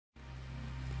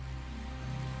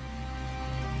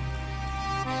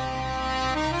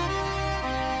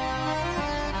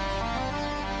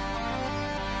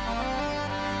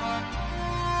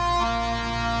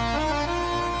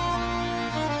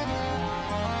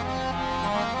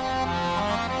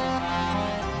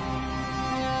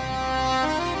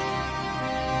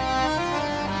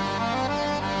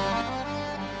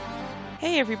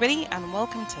everybody, and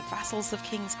welcome to Vassals of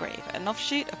Kingsgrave, an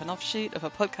offshoot of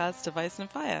a podcast of Ice and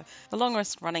Fire, the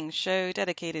longest-running show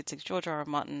dedicated to George R. R.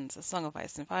 Martin's A Song of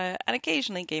Ice and Fire, and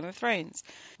occasionally Game of Thrones,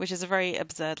 which is a very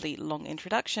absurdly long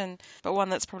introduction, but one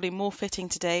that's probably more fitting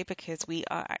today because we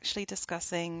are actually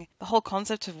discussing the whole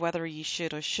concept of whether you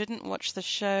should or shouldn't watch the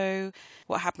show,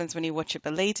 what happens when you watch it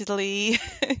belatedly.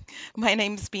 My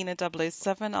name's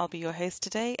Bina007, I'll be your host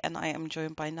today, and I am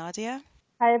joined by Nadia.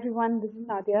 Hi everyone, this is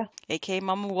Nadia. aka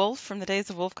Mama Wolf from the Days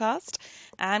of Wolfcast,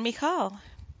 and Michal.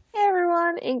 Hey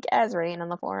everyone, Inkasrain on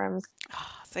the forums.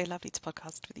 Oh, so lovely to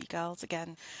podcast with you girls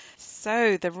again.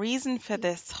 So the reason for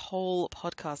this whole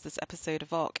podcast, this episode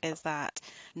of OC, is that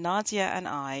Nadia and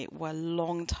I were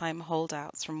long-time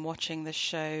holdouts from watching the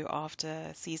show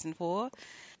after season 4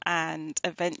 and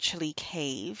eventually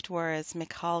caved, whereas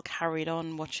Michal carried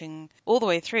on watching all the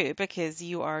way through because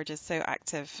you are just so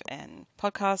active in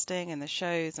podcasting and the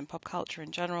shows and pop culture in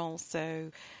general.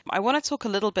 So I want to talk a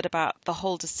little bit about the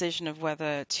whole decision of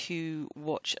whether to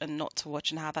watch and not to watch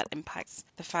and how that impacts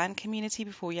the fan community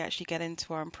before we actually get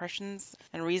into our impressions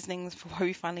and reasonings for why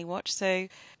we finally watch. So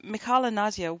Michal and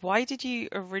Nadia, why did you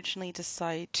originally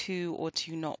decide to or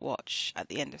to not watch at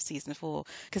the end of season 4?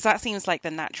 Because that seems like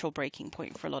the natural breaking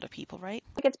point for a lot of people, right?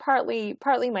 Like it's partly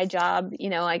my job. You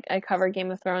know, I cover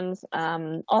Game of Thrones.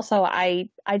 Also, I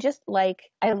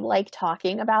like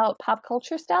talking about pop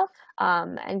culture stuff.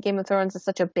 And Game of Thrones is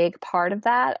such a big part of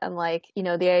that. And like, you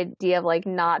know, the idea of like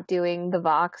not doing the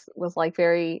Vox was like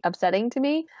very upsetting to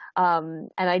me. And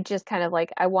I just kind of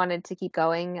like, I wanted to keep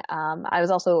going. I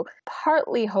was also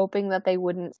partly hoping that they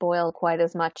wouldn't spoil quite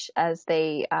as much as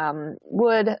they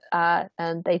would.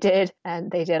 And they did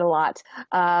a lot.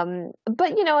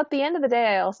 But you know, at the end of the day,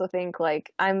 I also think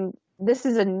like this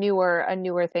is a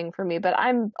newer thing for me, but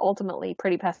I'm ultimately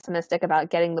pretty pessimistic about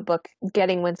getting the book,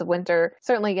 getting Winds of Winter,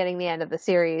 certainly getting the end of the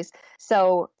series.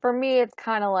 So for me, it's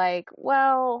kind of like,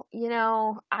 well, you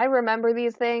know, I remember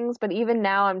these things, but even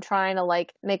now I'm trying to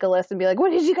like make a list and be like,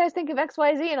 what did you guys think of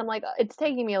XYZ? And I'm like, it's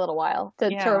taking me a little while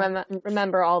to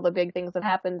remember all the big things that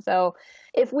happened. So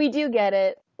if we do get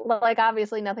it, like,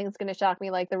 obviously nothing's going to shock me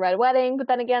like the Red Wedding, but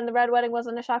then again, the Red Wedding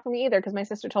wasn't a shock for me either because my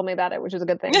sister told me about it, which is a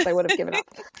good thing because I would have given up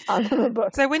on the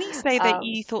book. So when you say that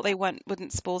you thought they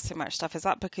wouldn't spoil so much stuff, is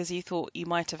that because you thought you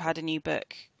might have had a new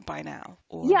book by now?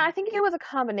 Or... Yeah, I think it was a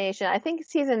combination. I think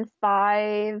season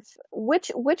 5,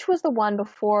 which was the one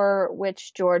before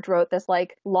which George wrote this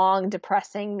like long,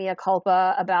 depressing mea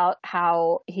culpa about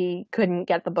how he couldn't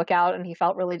get the book out and he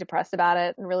felt really depressed about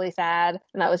it and really sad.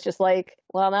 And that was just like,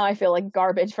 well, now I feel like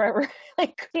garbage forever,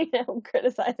 like, you know,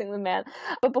 criticizing the man.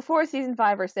 But before season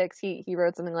 5 or 6, he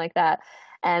wrote something like that.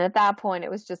 And at that point, it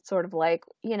was just sort of like,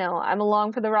 you know, I'm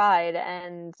along for the ride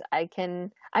and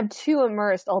I'm too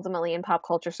immersed ultimately in pop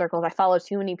culture circles. I follow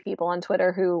too many people on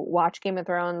Twitter who watch Game of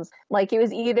Thrones. Like it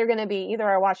was either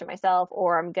I watch it myself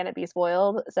or I'm going to be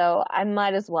spoiled. So I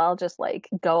might as well just like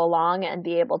go along and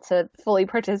be able to fully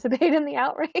participate in the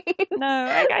outrage. No,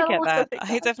 I get that.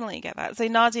 I definitely get that. So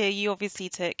Nadia, you obviously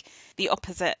took the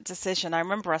opposite decision. I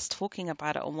remember us talking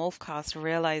about it on Wolfcast,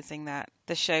 realizing that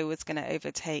the show was going to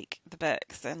overtake the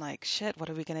books and like, shit, what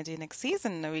are we going to do next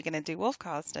season? Are we going to do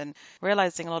Wolfcast? And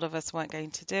realizing a lot of us weren't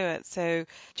going to do it. So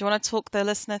do you want to talk the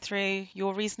listener through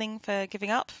your reasoning for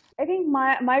giving up? I think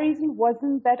my reason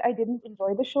wasn't that I didn't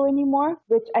enjoy the show anymore,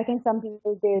 which I think some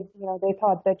people did. You know, they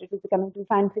thought that it was becoming too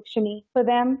fan fiction-y for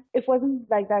them. It wasn't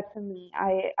like that for me.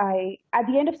 I at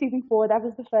the end of season 4, that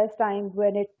was the first time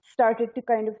when it started to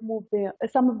kind of move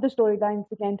some of the storylines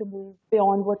began to move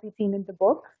beyond what we've seen in the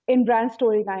book. In Bran's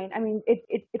storyline, I mean, it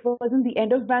wasn't the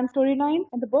end of Bran's storyline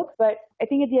in the book, but I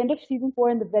think at the end of season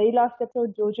 4, in the very last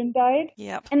episode, Jojen died.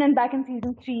 Yep. And then back in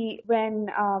season 3,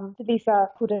 when Lisa,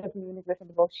 who doesn't even exist in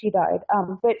the book, she died.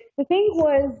 But the thing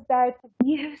was that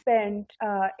we have spent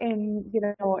in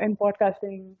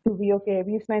podcasting to be okay.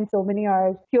 We've spent so many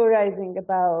hours theorizing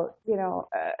about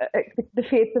the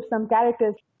fates of some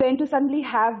characters. Then to suddenly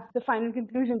have the final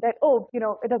conclusion that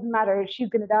it doesn't matter, she's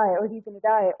gonna die or he's gonna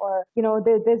die, or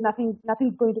there's nothing's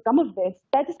going to come of this.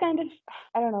 That just kind of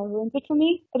ruins it for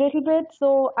me a little bit.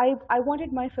 So I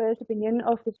wanted my first opinion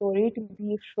of the story to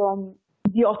be from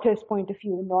the author's point of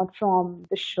view, not from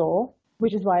the show,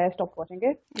 which is why I stopped watching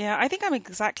it. Yeah, I think I'm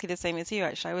exactly the same as you,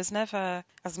 actually. I was never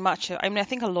as much... I mean, I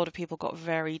think a lot of people got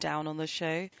very down on the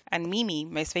show. And Mimi,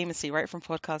 most famously, right from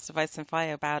Podcast of Ice and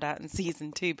Fire, bowed out in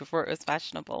season 2 before it was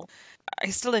fashionable.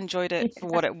 I still enjoyed it for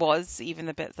what it was, even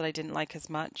the bits that I didn't like as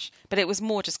much. But it was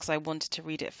more just because I wanted to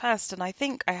read it first. And I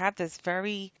think I had this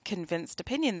very convinced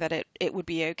opinion that it would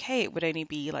be okay. It would only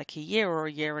be like a year or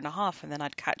a year and a half, and then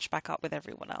I'd catch back up with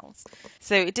everyone else.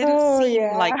 So it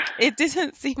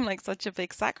didn't seem like such a a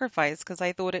big sacrifice because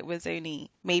I thought it was only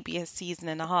maybe a season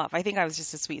and a half. I think I was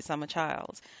just a sweet summer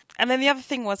child. And then the other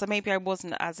thing was that maybe I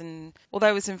wasn't although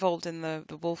I was involved in the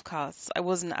Wolf casts, I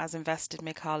wasn't as invested,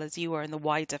 Michal, as you were in the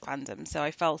wider fandom. So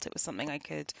I felt it was something I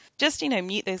could just,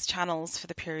 mute those channels for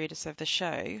the period of the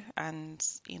show and,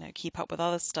 keep up with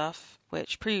other stuff,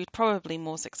 which proved probably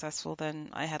more successful than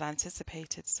I had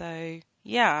anticipated. So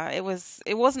yeah, it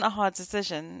wasn't a hard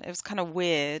decision. It was kind of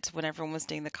weird when everyone was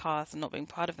doing the cast and not being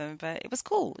part of them, but it was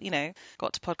cool,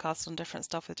 got to podcast on different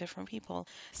stuff with different people.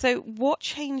 So what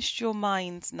changed your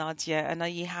mind, Nadia, and are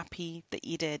you happy that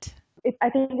you did?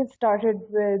 I think it started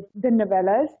with the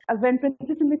novellas. When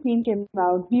Princess and the Queen came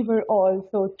out, we were all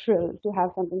so thrilled to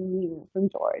have something new from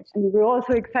George. And we were all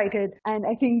so excited. And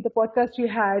I think the podcast we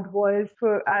had was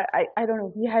for, I don't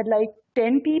know, we had like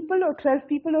 10 people or 12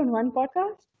 people on one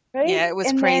podcast. Right? Yeah, it was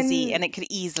and crazy, then, and it could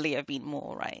easily have been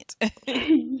more, right?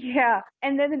 Yeah.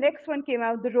 And then the next one came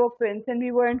out, The Rogue Prince, and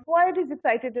we weren't quite as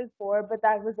excited as before, but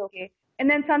that was okay. And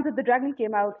then Sons of the Dragon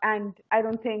came out, and I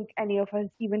don't think any of us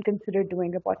even considered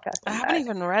doing a podcast on I haven't that.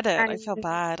 even read it. And I feel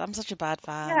bad. I'm such a bad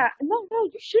fan. yeah, no,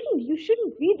 you shouldn't. You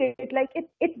shouldn't read it. Like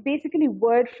it's basically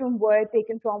word from word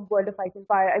taken from World of Ice and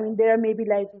Fire. I mean, there are maybe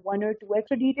like one or two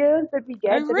extra details that we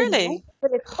get. Oh, really?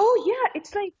 But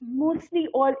it's like mostly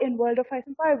all in World of Ice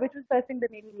and Fire, which was the first thing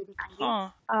that made me really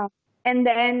angry. Huh. And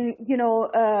then,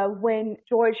 when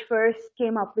George first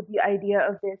came up with the idea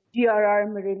of this GRR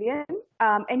Marillion,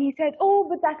 and he said, oh,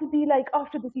 but that will be like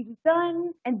after the season's done,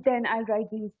 and then I'll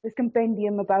write this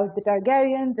compendium about the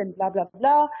Targaryens and blah, blah,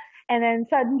 blah. And then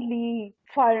suddenly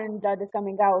Fire and Blood is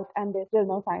coming out, and there's still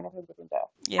no sign of him getting there.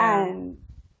 Yeah. And,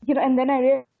 and then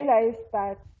I realized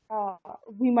that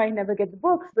we might never get the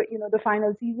books, but the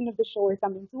final season of the show is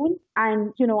coming soon.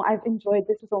 And I've enjoyed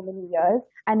this for so many years.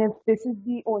 And if this is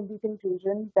the only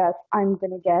conclusion that I'm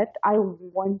gonna get, I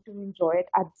want to enjoy it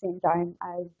at the same time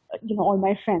as all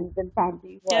my friends and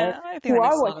family I think that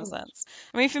makes a lot of watching. sense.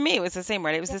 I mean, for me, it was the same,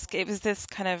 right? It was this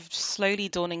kind of slowly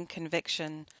dawning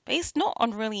conviction based not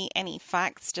on really any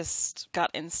facts, just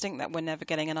gut instinct that we're never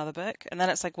getting another book. And then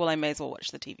it's like, well, I may as well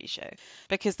watch the TV show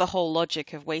because the whole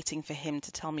logic of waiting for him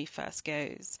to tell me first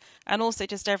goes. And also,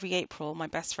 just every April, my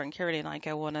best friend Kiri and I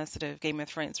go on a sort of Game of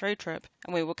Thrones road trip,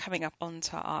 and we were coming up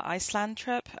onto our Iceland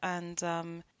trip, and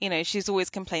she's always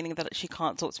complaining that she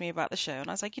can't talk to me about the show, and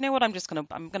I was like, you know what, I'm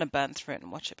gonna burn through it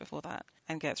and watch it before that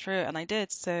and get through it, and I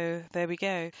did. So there we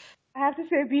go. I have to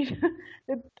say, Bina,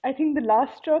 that I think the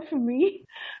last straw for me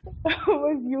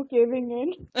was you caving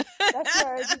in. That's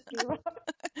why I just gave up.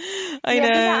 I know.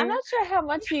 I'm not sure how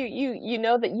much you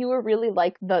know that you were really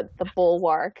like the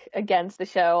bulwark against the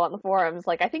show on the forums.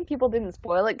 Like, I think people didn't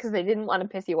spoil it because they didn't want to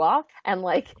piss you off. And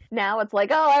like now it's like,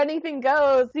 oh, anything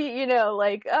goes.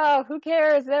 Like, oh, who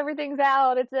cares? Everything's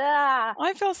out. It's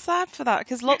I feel sad for that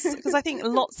because I think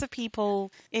lots of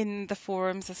people in the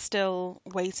forums are still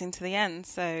waiting to the end.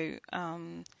 So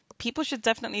people should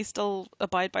definitely still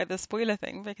abide by the spoiler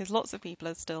thing because lots of people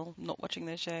are still not watching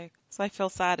the show. So I feel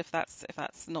sad if that's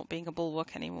not being a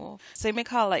bulwark anymore. So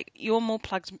Michal, like, you're more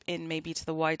plugged in maybe to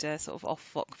the wider sort of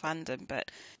off-book fandom,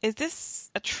 but is this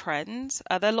a trend?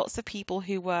 Are there lots of people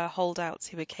who were holdouts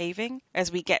who are caving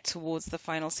as we get towards the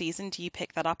final season? Do you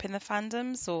pick that up in the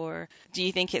fandoms, or do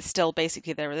you think it's still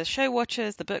basically there are the show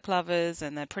watchers, the book lovers,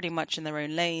 and they're pretty much in their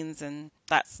own lanes and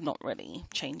that's not really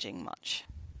changing much?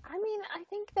 I mean, I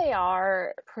think they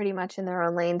are pretty much in their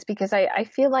own lanes because I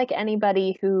feel like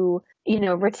anybody who,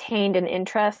 retained an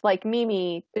interest, like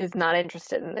Mimi is not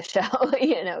interested in the show,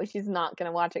 she's not going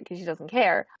to watch it because she doesn't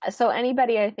care. So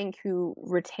anybody I think who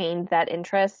retained that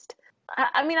interest,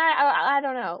 I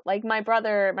don't know. Like my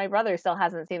brother still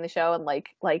hasn't seen the show, and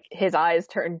like his eyes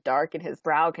turn dark and his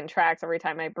brow contracts every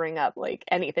time I bring up like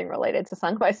anything related to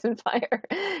Song of Ice and Fire.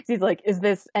 He's like, "Is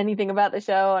this anything about the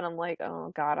show?" And I'm like,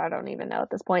 "Oh God, I don't even know at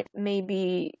this point."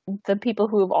 Maybe the people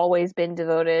who have always been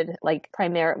devoted, like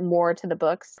more to the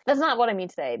books. That's not what I mean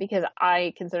to say because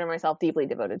I consider myself deeply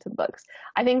devoted to the books.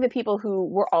 I think the people who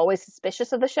were always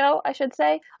suspicious of the show, I should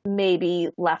say, maybe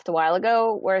left a while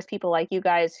ago, whereas people like you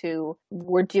guys who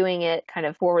were doing it kind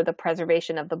of for the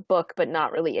preservation of the book, but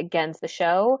not really against the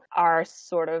show, are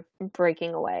sort of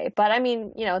breaking away. But I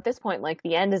mean, at this point, like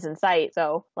the end is in sight.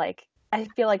 So like, I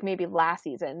feel like maybe last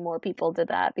season more people did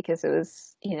that because it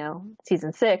was,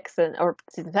 season 6 or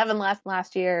season 7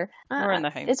 last year. We're in the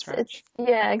home stretch.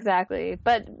 Yeah, exactly.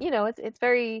 But it's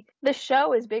very, the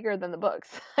show is bigger than the books.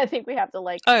 I think we have to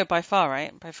like. Oh, by far,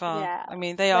 right? By far. Yeah. I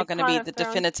mean, they are going to be the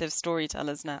definitive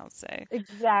storytellers now. So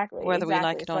exactly. Whether we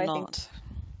like it or not.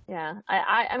 Yeah,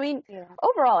 I mean,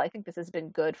 overall, I think this has been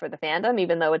good for the fandom,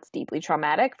 even though it's deeply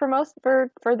traumatic for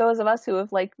those of us who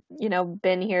have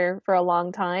been here for a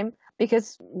long time.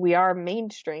 because we are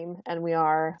mainstream and we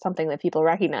are something that people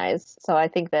recognize. So I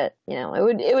think that,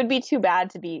 it would be too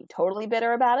bad to be totally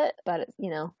bitter about it, but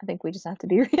I think we just have to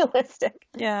be realistic.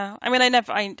 Yeah, I mean,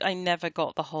 I never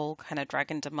got the whole kind of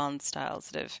Dragon Demand style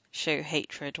sort of show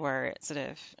hatred where it's sort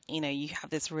of, you have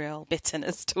this real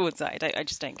bitterness towards it. I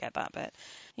just don't get that bit.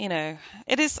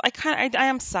 It is, I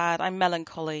am sad. I'm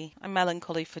melancholy. I'm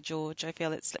melancholy for George. I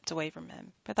feel it slipped away from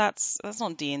him. But that's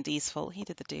not D&D's fault. He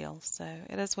did the deal. So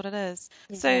it is what it is.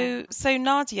 Yeah. So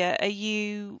Nadia, are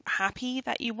you happy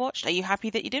that you watched? Are you happy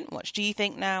that you didn't watch? Do you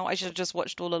think now I should have just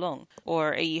watched all along?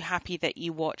 Or are you happy that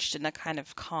you watched in a kind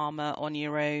of calmer, on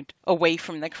your own, away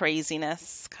from the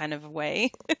craziness kind of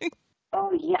way?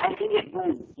 Oh, yeah, I think it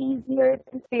was easier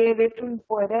to stay away from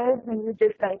spoilers when you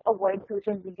just avoid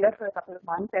social media for a couple of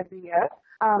months every year.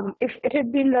 If it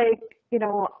had been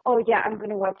oh yeah, I'm going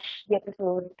to watch the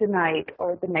episode tonight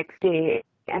or the next day,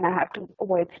 and I have to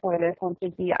avoid spoilers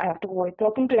constantly, I have to avoid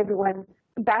talking to everyone,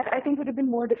 that I think would have been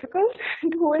more difficult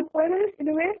to avoid spoilers in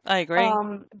a way. I agree.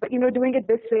 But doing it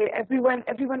this way, everyone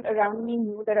around me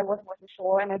knew that I wasn't watching the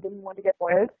show and I didn't want to get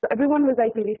spoiled. So everyone was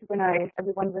really super nice.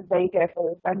 Everyone was very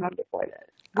careful that not get spoiled.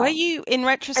 Were you, in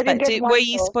retrospect, were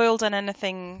you spoiled on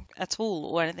anything at all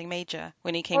or anything major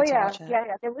when you came to watch it?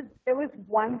 Yeah. There was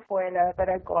one spoiler that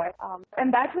I got,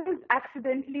 and that was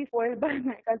accidentally spoiled by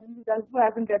my cousin who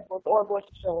hasn't read both or watched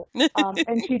the show.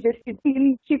 And she'd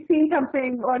seen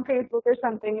something on Facebook or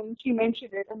something, and she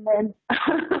mentioned it, and then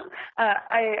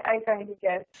I kind of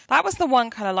guessed. That was the one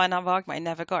kind of line of argument I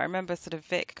never got. I remember sort of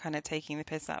Vic kind of taking the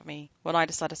piss at me when I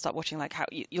decided to start watching, how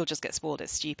you'll just get spoiled.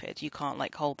 It's stupid. You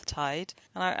can't hold the tide.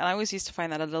 And I always used to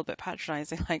find that a little bit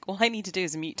patronizing. All I need to do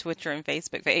is mute Twitter and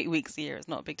Facebook for 8 weeks a year. It's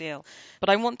not a big deal. But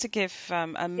I want to give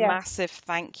a massive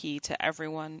thank you to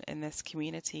everyone in this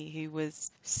community who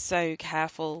was so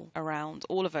careful around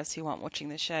all of us who aren't watching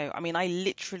the show. I mean, I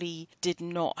literally did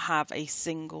not have a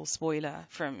single spoiler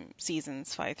from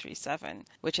seasons 5 through 7,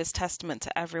 which is testament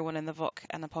to everyone in the VOC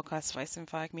and the podcast Vice and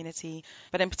Fire community,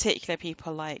 but in particular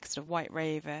people like sort of White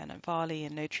Raven and Varley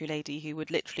and No True Lady, who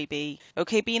would literally be,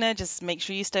 okay, Bina, just make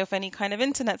sure you stay off any kind of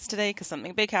internets today because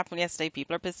something big happened yesterday,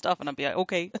 people are pissed off, and I'd be like,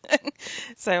 okay.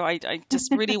 So I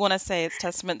just really want to say it's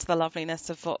testament to the loveliness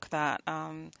of VOC that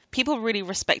people really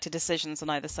respected decisions on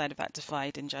either side of that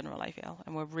divide in general, I feel,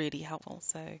 and were really helpful.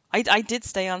 So I did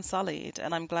stay unsullied,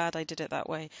 and I'm glad I did it that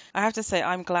way. I have to say,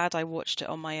 I'm glad I watched it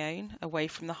on my own, away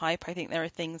from the hype. I think there are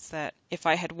things that if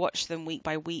I had watched them week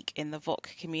by week in the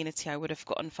VOC community, I would have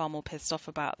gotten far more pissed off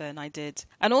about than I did.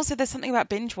 And also there's something about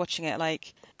binge watching it,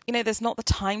 there's not the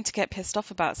time to get pissed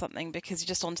off about something because you're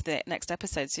just on to the next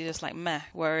episode, so you're just meh.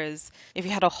 Whereas if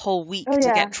you had a whole week to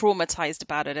get traumatized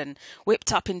about it and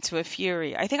whipped up into a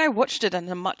fury, I think I watched it in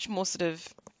a much more sort of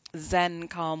zen,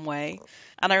 calm way.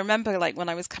 And I remember when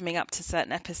I was coming up to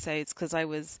certain episodes, because I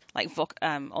was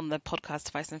on the podcast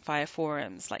Vice and Fire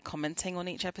forums, commenting on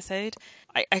each episode,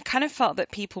 I kind of felt that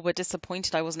people were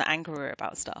disappointed I wasn't angrier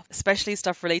about stuff, especially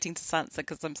stuff relating to Sansa,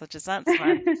 because I'm such a Sansa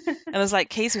fan. And I was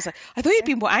Casey was I thought you'd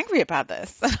be more angry about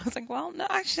this. And I was well, no,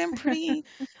 actually I'm pretty,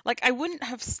 I wouldn't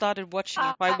have started watching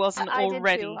if I wasn't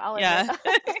already. Did too, yeah.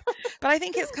 But I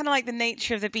think it's kind of the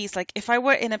nature of the beast. If I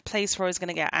were in a place where I was going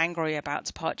to get angry about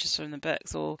departures from the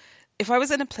books, or if I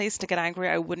was in a place to get angry,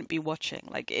 I wouldn't be watching.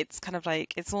 It's kind of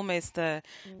it's almost the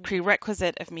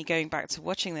prerequisite of me going back to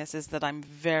watching this is that I'm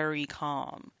very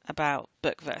calm about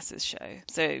book versus show.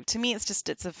 So to me, it's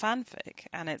a fanfic,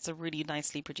 and it's a really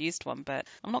nicely produced one, but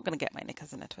I'm not going to get my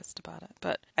knickers in a twist about it.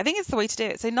 But I think it's the way to do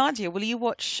it. So Nadia, will you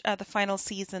watch the final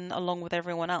season along with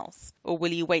everyone else? Or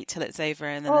will you wait till it's over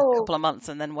and then a couple of months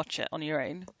and then watch it on your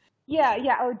own? Yeah,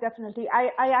 definitely.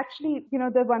 I actually,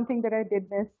 the one thing that I did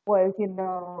miss was,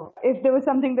 if there was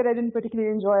something that I didn't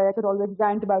particularly enjoy, I could always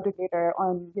rant about it later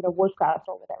on, Wolfcast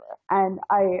or whatever. And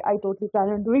I totally plan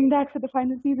on doing that for the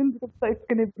final season because it's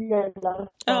going to be a lot of fun.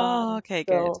 Oh, okay,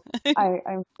 good.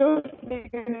 I'm totally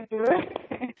going to do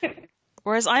it.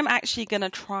 Whereas I'm actually going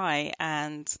to try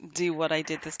and do what I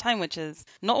did this time, which is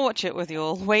not watch it with you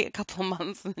all, wait a couple of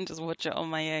months and then just watch it on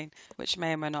my own, which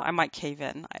may or may not. I might cave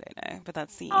in, I don't know, but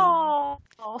that's the aim. Oh.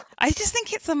 I just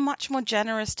think it's a much more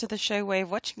generous to the show way of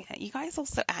watching it. You guys are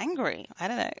so angry. I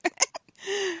don't know.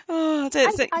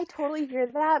 I totally hear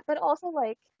that, but also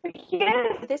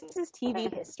Yes. This is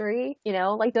TV history,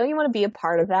 like, don't you want to be a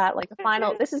part of that? Like,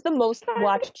 this is the most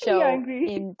watched show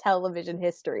in television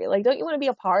history. Like, don't you want to be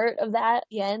a part of that at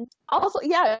the end? Also,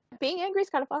 yeah, being angry is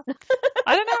kind of fun.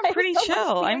 I don't know, I'm pretty so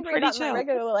chill. I'm pretty chill. My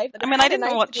regular life, I mean, I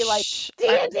didn't watch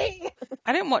D&D.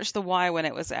 I didn't watch The Wire when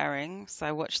it was airing, so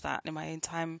I watched that in my own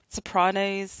time.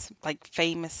 Sopranos, like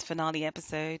famous finale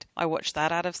episode, I watched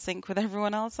that out of sync with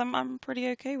everyone else. I'm pretty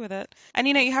okay with it. And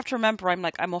you have to remember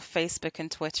I'm off Facebook and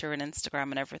Twitter and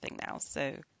Instagram and everything now,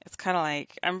 so it's kind of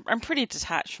like I'm pretty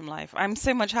detached from life. I'm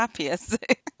so much happier. So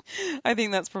I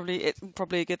think that's probably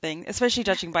a good thing, especially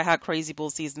judging by how crazy Ball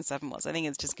season 7 was. I think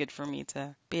it's just good for me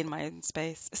to be in my own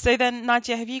space. So then,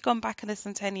 Nadia, have you gone back and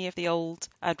listened to any of the old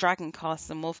Dragon casts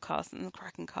and Wolf casts and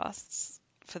Kraken casts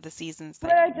for the seasons?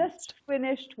 Well, I just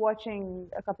finished watching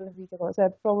a couple of weeks ago, so I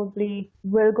probably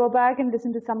will go back and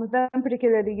listen to some of them,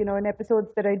 particularly, in episodes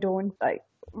that I don't like,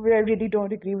 where I really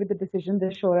don't agree with the decision the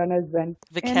showrunners went.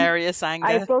 Vicarious anger.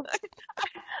 I'll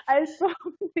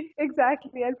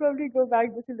probably go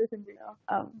back just to listen to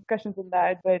discussions on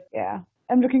that. But yeah,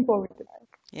 I'm looking forward to that.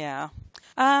 Yeah.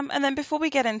 And then before we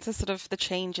get into sort of the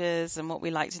changes and what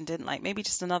we liked and didn't like, maybe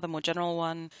just another more general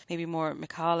one, maybe more at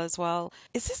Michal as well.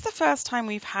 Is this the first time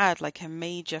we've had like a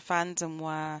major fandom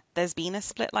where there's been a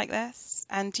split like this?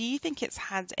 And do you think it's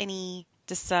had any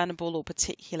discernible or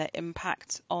particular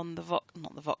impact on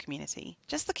not the VOC community,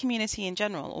 just the community in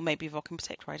general, or maybe VOC in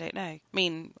particular? I don't know. I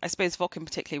mean, I suppose VOC in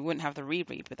particular wouldn't have the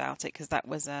reread without it, because that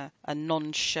was a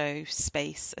non-show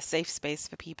space, a safe space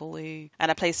for people and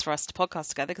a place for us to podcast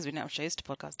together, because we don't have shows to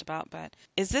podcast about. But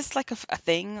is this like a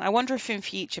thing? I wonder if in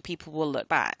future people will look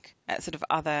back at sort of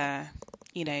other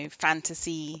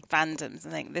fantasy fandoms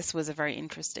and think this was a very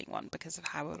interesting one because of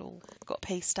how it all got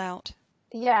paced out.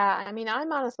 Yeah, I mean,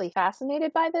 I'm honestly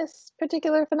fascinated by this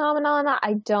particular phenomenon.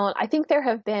 I think there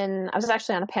have been, I was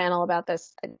actually on a panel about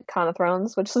this at Con of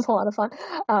Thrones, which was a lot of fun.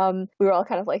 We were all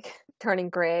kind of like turning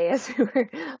gray as we were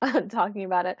talking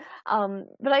about it.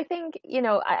 But I think,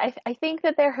 I think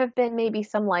that there have been maybe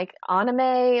some like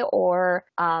anime or,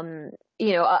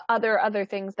 other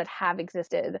things that have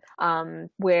existed,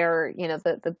 where,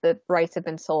 the rights have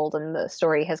been sold and the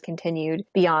story has continued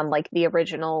beyond like the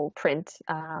original print,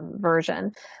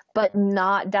 version, but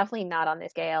definitely not on this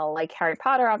scale. Like Harry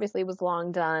Potter obviously was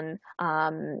long done,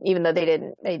 even though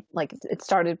it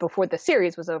started before the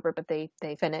series was over, but they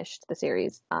finished the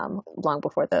series, long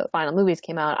before the final movies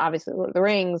came out. Obviously Lord of the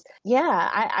Rings. Yeah,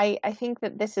 I think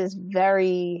that this is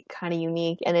very kind of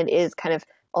unique, and it is kind of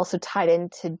also tied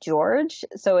into George.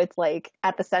 So it's like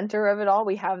at the center of it all,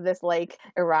 we have this like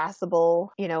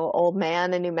irascible, old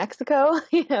man in New Mexico,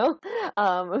 who's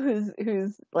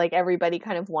like everybody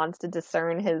kind of wants to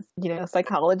discern his,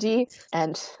 psychology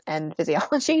and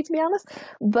physiology, to be honest.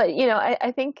 But,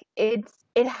 I think it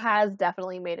has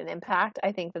definitely made an impact.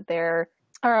 I think that there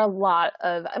are a lot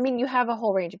of, you have a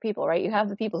whole range of people, right? You have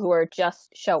the people who are just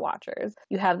show watchers.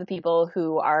 You have the people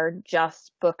who are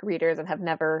just book readers and have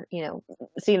never,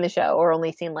 seen the show or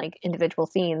only seen like individual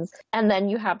scenes. And then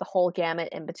you have the whole gamut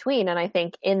in between. And I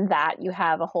think in that you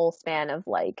have a whole span of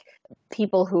like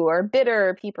people who are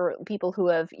bitter, people who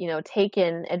have,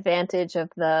 taken advantage of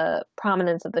the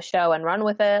prominence of the show and run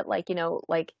with it. Like,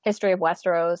 like History of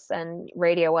Westeros and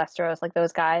Radio Westeros, like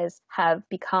those guys have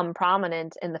become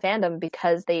prominent in the fandom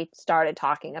because they started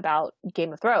talking about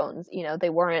Game of Thrones. They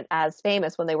weren't as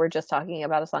famous when they were just talking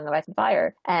about A Song of Ice and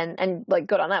Fire, and like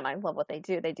good on them. I love what they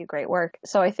do. They do great work.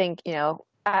 So I think,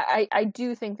 I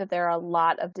do think that there are a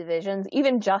lot of divisions,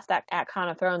 even just at Con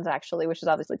of Thrones, actually, which is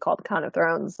obviously called Con of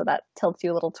Thrones, so that tilts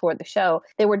you a little toward the show.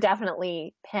 There were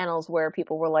definitely panels where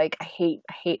people were like, I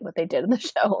hate what they did in the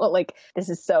show. Like, this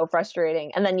is so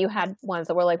frustrating. And then you had ones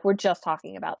that were like, we're just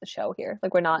talking about the show here.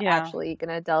 Like, we're not actually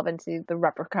going to delve into the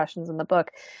repercussions in the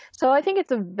book. So I think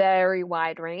it's a very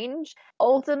wide range.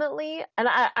 Ultimately, and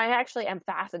I actually am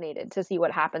fascinated to see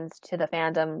what happens to the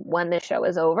fandom when this show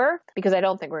is over, because I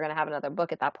don't think we're going to have another book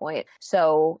at that point.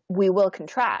 So we will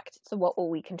contract. So what will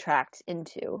we contract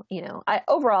into?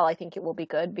 Overall, I think it will be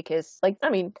good because,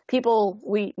 people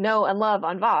we know and love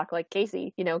on VOC, like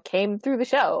Casey, came through the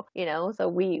show, so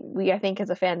we I think as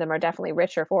a fandom are definitely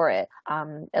richer for it.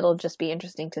 It'll just be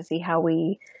interesting to see how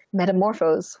we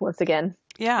metamorphose once again.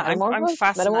 Yeah, I'm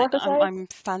fascinated. I'm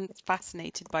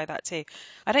fascinated by that too.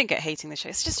 I don't get hating the show.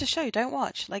 It's just a show. Don't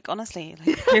watch. Like, honestly,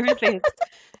 seriously,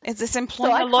 it's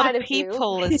employing a lot of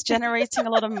people. It's generating a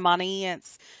lot of money.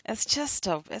 It's just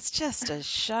a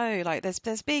show. Like,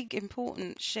 there's big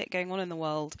important shit going on in the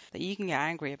world that you can get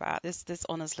angry about. This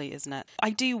honestly isn't it. I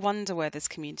do wonder where this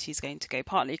community is going to go.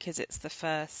 Partly because it's the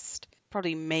first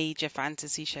probably major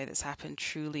fantasy show that's happened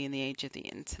truly in the age of the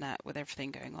internet with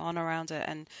everything going on around it.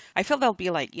 And I feel there'll be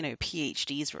like,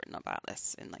 PhDs written about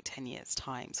this in like 10 years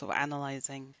time, sort of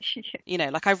analyzing,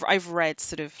 like I've read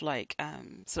sort of like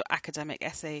sort of academic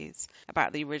essays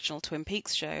about the original Twin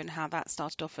Peaks show and how that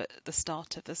started off at the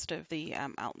start of the sort of the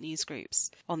alt news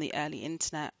groups on the early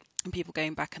internet, and people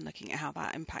going back and looking at how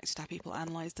that impacted how people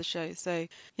analyze the show. So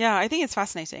yeah, I think it's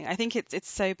fascinating. I think it's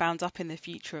so bound up in the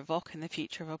future of VOC and the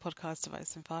future of our podcast of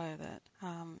Ice and Fire that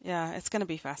it's going to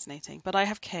be fascinating. But I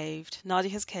have caved. Nadia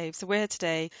has caved. So we're here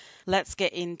today. Let's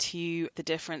get into the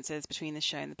differences between the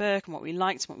show and the book and what we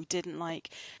liked and what we didn't like.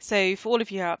 So for all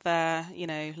of you out there,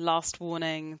 last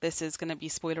warning, this is going to be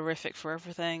spoilerific for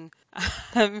everything,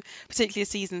 particularly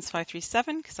seasons 5 through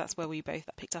 7, because that's where we both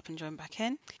picked up and joined back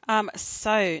in.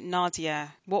 So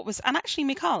Nadia, and actually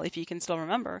Michal, if you can still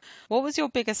remember, what was your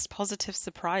biggest positive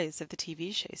surprise of the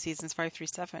TV show seasons 5 through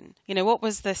 7? What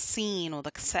was the scene or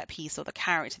the set piece or the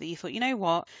character that you thought, you know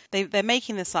what, they're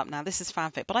making this up now, this is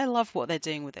fanfic, but I love what they're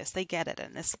doing with this, they get it,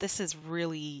 and this is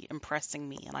really impressing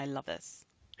me, and I love this.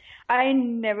 I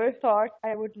never thought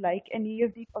I would like any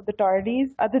of the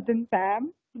Tardies other than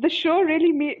Sam. The show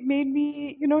really made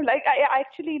me, I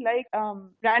actually like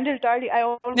Randall Tardy. I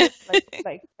almost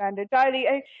like Randall Tardy.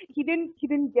 He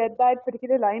didn't get that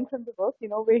particular line from the book,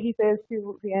 where he says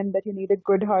to the end that you need a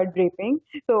good hard draping.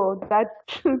 So that's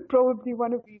probably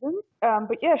one of the reasons.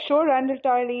 But yeah, sure, Randall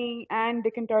Tardy and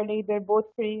Dickon Tardy, they're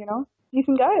both pretty,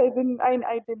 decent guys, and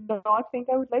I did not think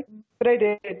I would like them, but I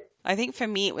did. I think for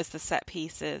me it was the set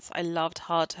pieces. I loved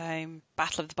Hard Home,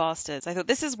 Battle of the Bastards. I thought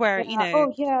this is where,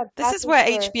 this is where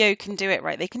HBO can do it,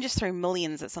 right? They can just throw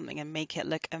millions at something and make it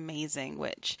look amazing,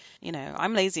 which,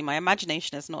 I'm lazy. My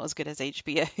imagination is not as good as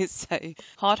HBO's. So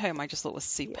Hard Home I just thought was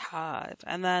superb. Yeah.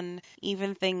 And then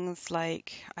even things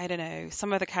like, I don't know,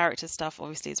 some of the character stuff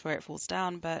obviously is where it falls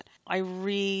down, but I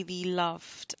really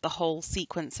loved the whole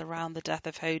sequence around the death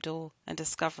of Hodor and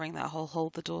discovering that whole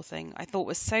hold the door thing. I thought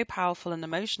was so powerful and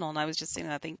emotional. And I was just sitting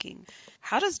there thinking,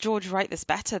 how does George write this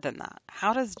better than that?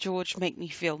 How does George make me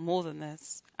feel more than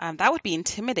this? That would be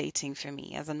intimidating for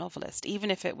me as a novelist,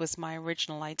 even if it was my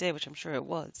original idea, which I'm sure it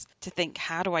was, to think,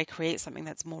 how do I create something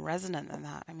that's more resonant than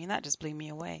that? I mean, that just blew me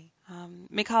away.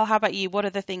 Michal, how about you? What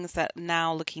are the things that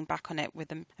now, looking back on it with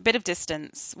a bit of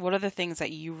distance, what are the things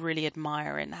that you really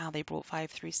admire in how they brought 5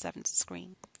 through 7 to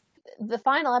screen? The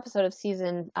final episode of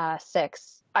season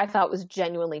 6 I thought was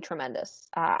genuinely tremendous.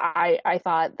 I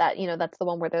thought that, that's the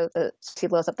one where she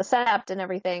blows up the sept and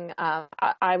everything.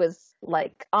 I was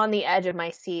like on the edge of my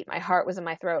seat. My heart was in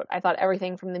my throat. I thought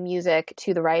everything from the music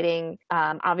to the writing,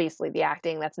 obviously the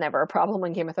acting, that's never a problem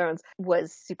in Game of Thrones,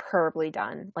 was superbly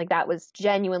done. Like that was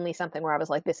genuinely something where I was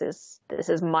like, this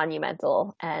is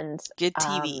monumental and good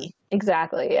TV.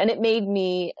 Exactly. And it made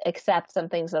me accept some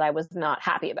things that I was not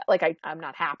happy about. Like I'm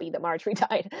not happy that Marjorie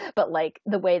died, but like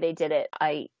the way they did it,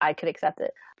 I could accept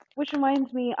it. Which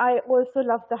reminds me, I also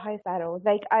love the High Sparrow.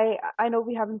 Like I know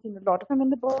we haven't seen a lot of him in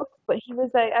the books, but he was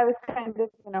like, I was kind of,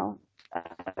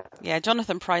 yeah,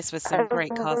 Jonathan Pryce was some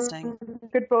great casting.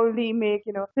 Could probably make,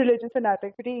 religious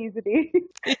fanatic pretty easily.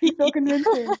 So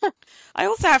convincing. I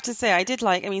also have to say, I did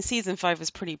season 5 was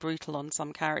pretty brutal on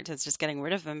some characters, just getting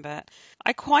rid of them, but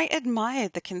I quite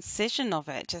admired the concision of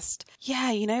it. Just,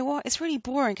 yeah, you know what? It's really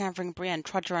boring having Brienne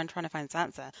trudge around trying to find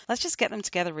Sansa. Let's just get them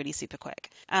together really super quick.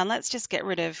 And let's just get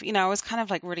rid of, I was kind of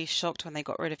like really shocked when they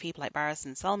got rid of people like Barriss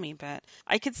and Selmy, but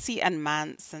I could see, and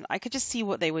Mance, and I could just see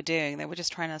what they were doing. They were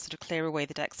just trying to sort of clear away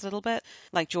the decks a little bit.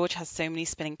 Like George has so many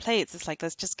spinning plates. It's like,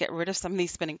 let's just get rid of some of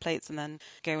these spinning plates and then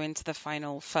go into the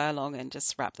final furlong and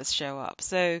just wrap this show up.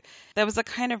 So there was a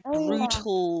kind of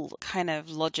brutal kind of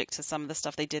logic to some of the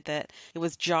stuff they did that it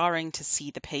was jarring to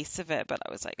see the pace of it, but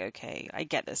I was like, okay, I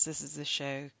get this. This is the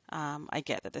show. I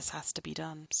get that this has to be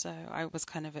done. So I was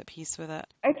kind of at peace with it.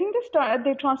 I think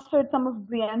they transferred some of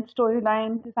Brienne's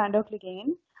storyline to Sandor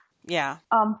Clegane. Yeah.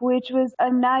 Which was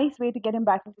a nice way to get him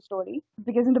back into story,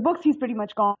 because in the books he's pretty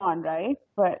much gone, right?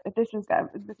 But this is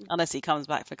unless he comes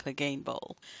back for Clegane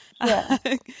Bowl. Yeah.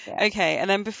 Yeah. Okay, and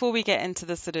then before we get into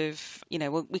the sort of,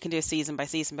 we can do a season by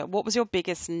season, but what was your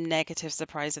biggest negative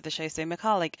surprise of the show? So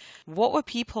Michal, like, what were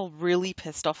people really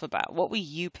pissed off about? What were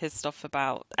you pissed off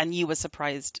about? And you were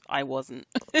surprised I wasn't.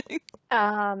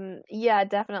 Yeah,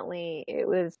 definitely. It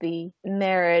was the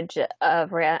marriage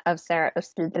of Sarah.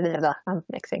 I'm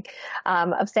mixing.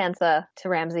 Of Sansa to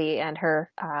Ramsay and her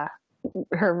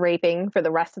raping for the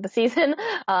rest of the season,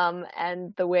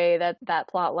 and the way that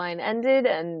plot line ended.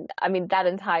 And I mean, that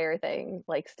entire thing,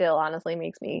 like, still honestly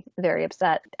makes me very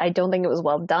upset. I don't think it was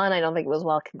well done. I don't think it was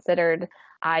well considered.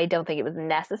 I don't think it was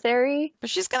necessary. But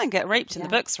she's going to get raped in the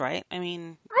books, right? I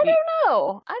mean, I don't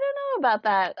know. I don't know about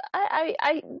that.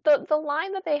 The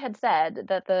line that they had said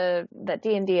that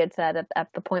D&D had said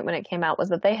at the point when it came out was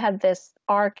that they had this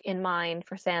arc in mind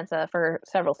for Sansa for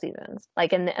several seasons,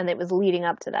 like, and it was leading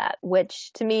up to that,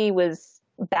 which to me was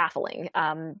baffling,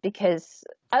 because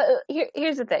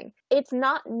here's the thing. It's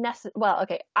not necessary. Well,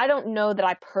 okay, I don't know that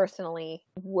I personally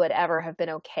would ever have been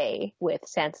okay with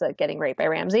Sansa getting raped by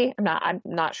Ramsay. I'm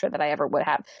not sure that I ever would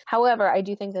have. However, I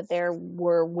do think that there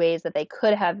were ways that they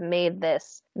could have made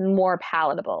this more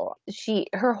palatable.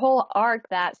 Her whole arc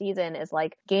that season is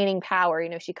like gaining power. You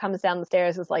know, she comes down the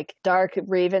stairs as like dark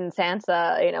Raven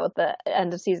Sansa, you know, at the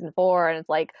end of season 4, and it's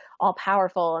like all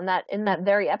powerful. And that in that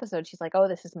very episode, she's like, "Oh,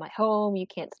 this is my home. You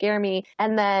can't scare me."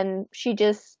 And then she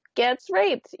just gets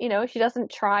raped. You know, she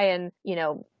doesn't try and, you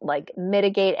know, like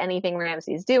mitigate anything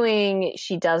Ramsay's doing.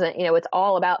 She doesn't, you know, it's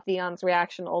all about Theon's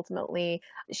reaction ultimately.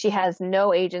 She has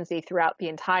no agency throughout the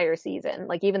entire season.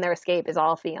 Like, even their escape is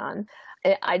all Theon.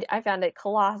 I found it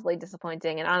colossally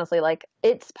disappointing, and honestly, like,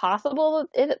 it's possible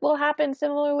it will happen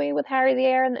similarly with Harry the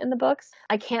Heir in the books.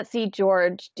 I can't see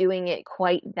George doing it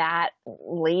quite that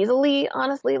lazily,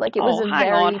 honestly. Like, it was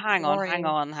hang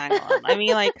on. I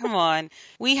mean, like, come on.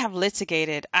 We have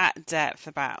litigated at depth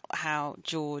about how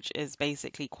George is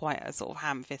basically quite a sort of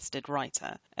ham-fisted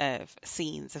writer of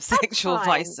scenes of sexual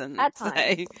license. At times.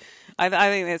 So, I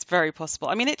think it's very possible.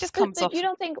 I mean, it just comes off. You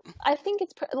don't think? I think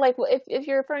it's like, if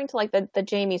you're referring to like the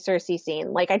Jaime Cersei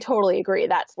scene, like, I totally agree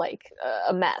that's like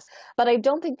a mess. But I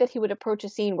don't think that he would approach a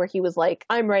scene where he was like,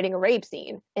 I'm writing a rape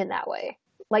scene in that way.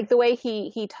 Like, the way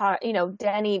he taught, you know,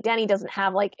 Dany doesn't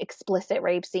have like explicit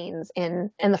rape scenes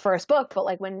in the first book, but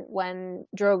like when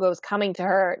Drogo's coming to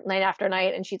her night after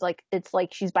night and she's like, it's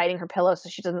like she's biting her pillow so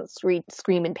she doesn't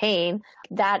scream in pain.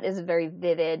 That is a very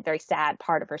vivid, very sad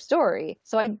part of her story.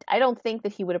 So I don't think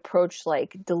that he would approach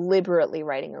like deliberately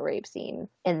writing a rape scene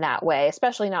in that way,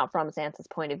 especially not from Sansa's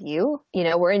point of view. You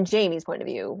know, we're in Jaime's point of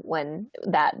view when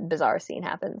that bizarre scene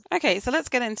happens. Okay, so let's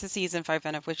get into season 5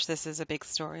 then, of which this is a big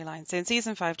storyline. So in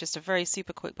season 5, just a very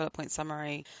super quick bullet point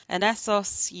summary. In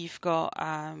Essos, you've got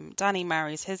Dany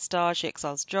marries his star, she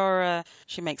exiles Jorah,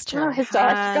 she makes Tyrion his star.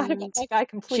 I forgot about that guy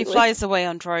completely. She flies away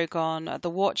on Drogon. At the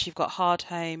Watch, you've got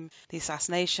Hardhome, the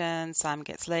assassination, Sam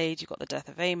gets laid, you've got the death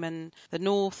of Aemon. The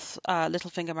North,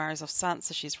 Littlefinger marries off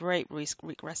Sansa, she's raped,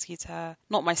 Reek rescues her.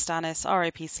 Not my Stannis,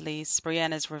 R.I.P. Selyse,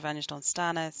 Brienne is revenged on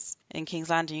Stannis. In King's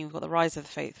Landing, you've got the rise of the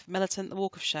Faith Militant, the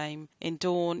Walk of Shame. In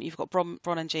Dawn, you've got Bronn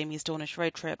and Jaime's Dornish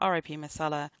road trip, R.I.P.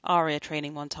 Myrcella, Arya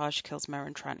training montage, kills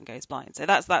Meryn Trant and goes blind. So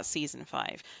that's season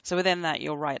 5. So within that,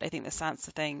 you're right. I think the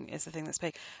Sansa thing is the thing that's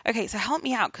big. Okay, so help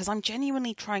me out, because I'm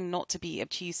genuinely trying not to be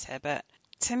obtuse here, but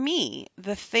to me,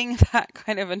 the thing that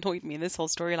kind of annoyed me in this whole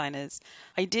storyline is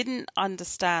I didn't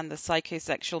understand the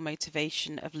psychosexual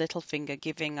motivation of Littlefinger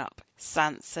giving up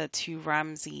Sansa to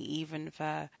Ramsay, even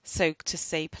for, so to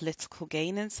say, political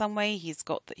gain in some way. He's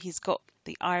got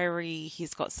the Eyrie,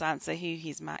 he's got Sansa who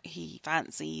he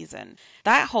fancies, and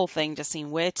that whole thing just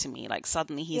seemed weird to me. Like,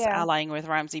 suddenly he's allying with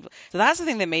Ramsay. So that's the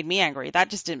thing that made me angry. That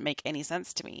just didn't make any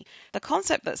sense to me. The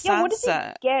concept that Sansa, what does he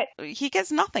get? He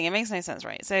gets nothing. It makes no sense,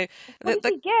 right? So what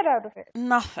does he get out of it?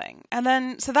 Nothing. And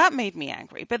then, so that made me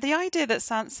angry. But the idea that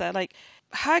Sansa, like,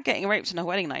 her getting raped on her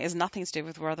wedding night has nothing to do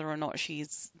with whether or not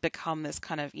she's become this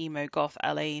kind of emo goth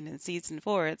Elaine in season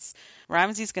 4. It's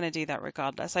Ramsay's going to do that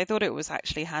regardless. I thought it was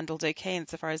actually handled okay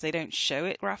insofar as they don't show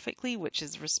it graphically, which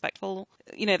is respectful.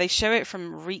 You know, they show it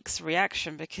from Reek's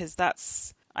reaction because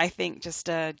that's, I think, just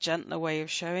a gentler way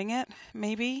of showing it,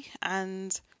 maybe.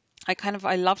 And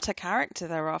I loved her character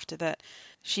thereafter, that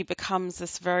she becomes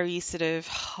this very sort of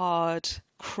hard,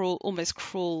 cruel, almost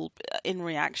cruel in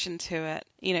reaction to it.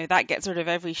 You know, that gets rid of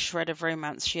every shred of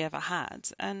romance she ever had.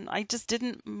 And I just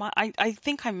didn't, I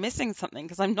think I'm missing something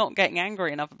because I'm not getting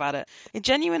angry enough about it. It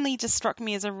genuinely just struck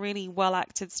me as a really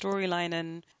well-acted storyline,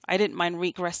 and I didn't mind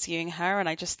Reek rescuing her, and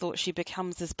I just thought she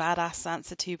becomes this badass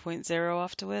Sansa 2.0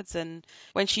 afterwards. And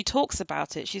when she talks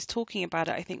about it, she's talking about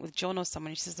it, I think, with Jon or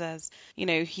someone. She says, you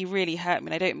know, he really hurt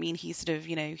me. And I don't mean he sort of,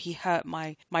 you know, he hurt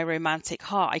my romantic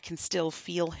heart. I can still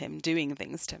feel him doing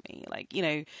things to me. Like, you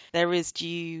know, there is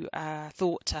due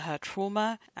thought to her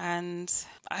trauma. And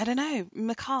I don't know,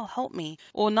 Michal, help me.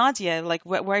 Or Nadia, like,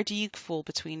 where do you fall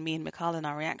between me and Michal in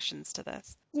our reactions to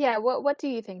this? Yeah, what do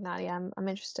you think, Nadia? I'm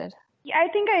interested. Yeah, I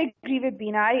think I agree with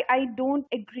Bina. I don't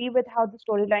agree with how the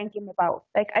storyline came about.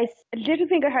 Like,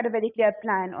 Littlefinger had a very clear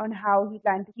plan on how he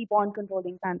planned to keep on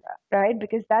controlling Sansa, right?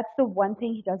 Because that's the one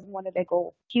thing he doesn't want to let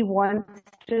go. He wants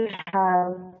to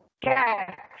have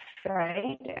cats.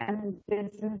 right? And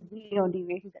this is the only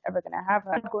way he's ever going to have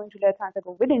her. Not going to let Sansa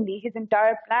go willingly. His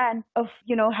entire plan of,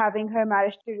 having her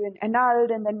marriage to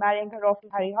annulled and then marrying her off to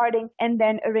Harry Harding and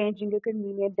then arranging a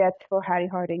convenient death for Harry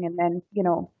Harding and then,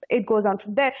 it goes on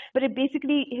from there. But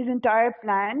his entire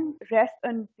plan rests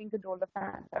on being control of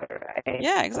Sansa, right?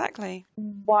 Yeah, exactly.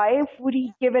 Why would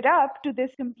he give it up to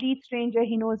this complete stranger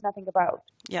he knows nothing about?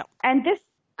 Yeah. And this...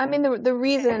 I mean, the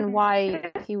reason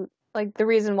why he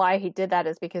did that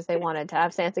is because they wanted to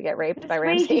have Sansa get raped by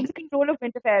Ramsay. He's control of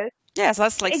Winterfell. Yeah, so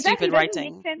that's like Exactly. stupid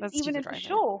writing. It doesn't make sense That's even stupid in the writing.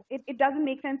 show. It doesn't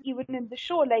make sense even in the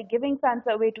show. Like giving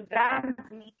Sansa away to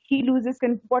Ramsay, he loses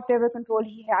whatever control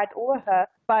he had over her,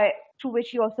 but through which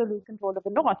he also loses control of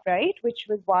the North, right? Which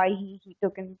was why he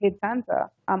took and hid Sansa.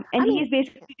 He's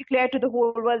basically declared to the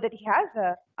whole world that he has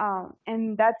her.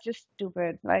 And that's just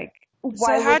stupid. Like...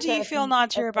 So how do you feel,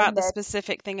 Nadia, about the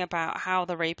specific thing about how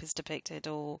the rape is depicted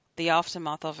or the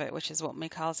aftermath of it, which is what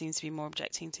Michal seems to be more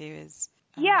objecting to?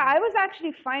 Yeah, I was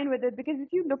actually fine with it because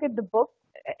if you look at the book,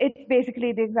 it's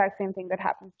basically the exact same thing that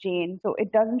happens to Jane. So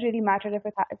it doesn't really matter if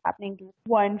it's happening to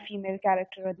one female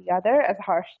character or the other, as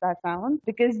harsh as that sounds,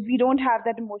 because we don't have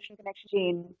that emotional connection to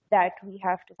Jane that we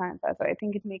have to Sansa. So I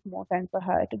think it makes more sense for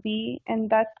her to be in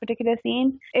that particular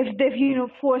scene. If they've,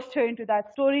 forced her into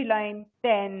that storyline,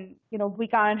 then, we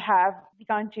can't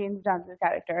change Jansa's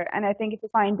character. And I think it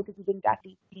was fine because we didn't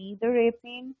actually see the rape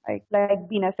scene. Like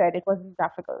Bina said, it wasn't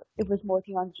graphical. It was more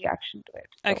Theon's reaction to it.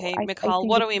 So okay, Michal,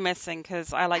 what are we missing?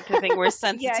 Because I like to think we're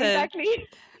sensitive, yeah, exactly.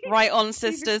 right on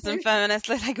sisters and feminists.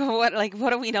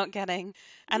 What are we not getting?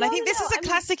 And I think this is a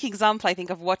classic example, I think,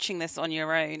 of watching this on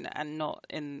your own and not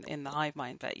in the hive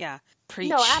mind. But yeah, preach.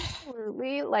 No,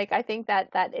 absolutely. I think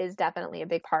that is definitely a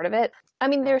big part of it. I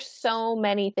mean, there's so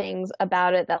many things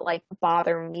about it that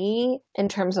bother me in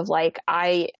terms of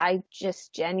I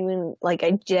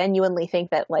genuinely think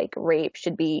that rape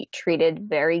should be treated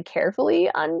very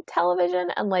carefully on television,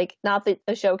 and not that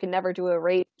a show can never do a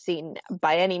rape scene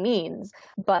by any means,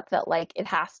 but that it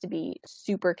has to be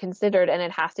super considered and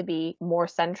it has to be more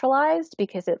centralized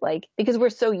because we're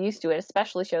so used to it,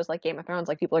 especially shows like Game of Thrones,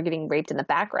 people are getting raped in the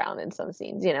background in some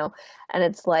scenes, and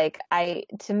it's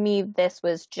to me this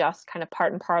was just kind of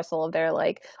part and parcel of their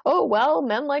oh well,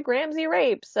 men like Ramsay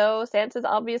rape, so Sansa's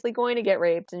obviously going to get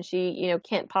raped, and she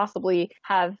can't possibly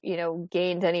have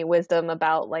gained any wisdom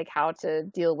about how to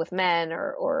deal with men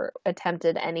or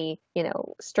attempted any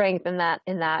strength in that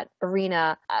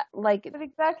arena.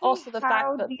 Exactly also the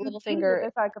fact that Littlefinger is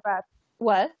a psychopath.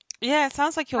 What? Yeah, it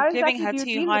sounds like you're giving her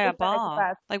too high a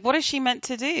bar. What is she meant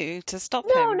to do to stop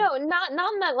him? No, not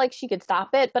that she could stop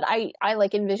it, but I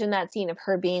envision that scene of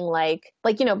her being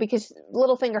because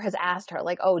Littlefinger has asked her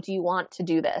oh, do you want to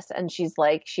do this? And she's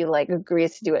she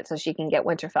agrees to do it so she can get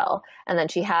Winterfell. And then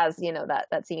she has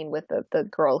that scene with the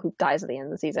girl who dies at the end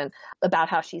of the season about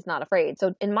how she's not afraid.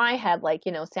 So in my head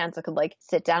Sansa could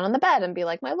sit down on the bed and be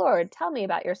my lord, tell me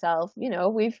about yourself.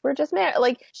 We're just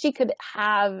married. She could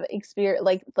have experience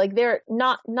they're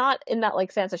not in that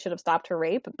Sansa should have stopped her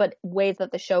rape, but ways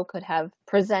that the show could have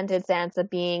presented Sansa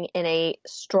being in a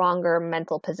stronger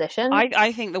mental position.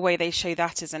 I think the way they show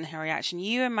that is in her reaction.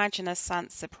 You imagine a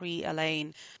Sansa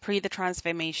pre-Elaine, pre the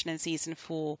transformation in season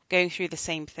 4, going through the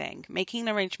same thing, making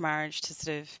an arranged marriage to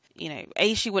sort of,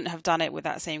 A, she wouldn't have done it with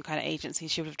that same kind of agency.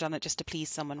 She would have done it just to please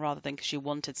someone rather than because she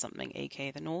wanted something,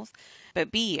 aka the North.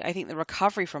 But B, I think the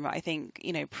recovery from it, I think,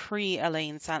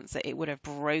 pre-Elaine Sansa, it would have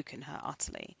broken her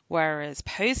utterly. Whereas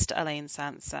post-Elaine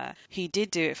Sansa, who did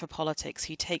do it for politics,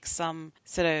 who takes some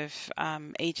sort of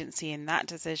agency in that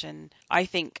decision, I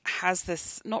think has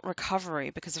this, not recovery,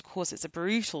 because of course it's a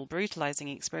brutalizing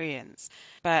experience,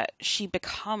 but she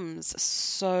becomes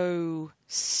so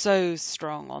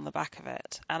strong on the back of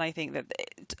it. And I think that,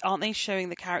 aren't they showing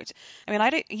the character? I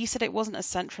mean, you said it wasn't a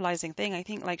centralizing thing. I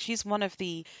think she's one of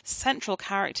the central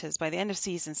characters by the end of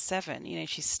season 7.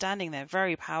 She's standing there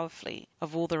very powerfully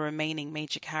of all the remaining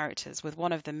major characters with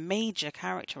one of the major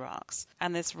character arcs.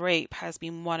 And this rape has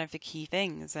been one of the key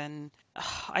things. And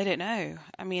I don't know.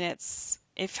 I mean,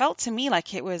 it felt to me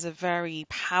like it was a very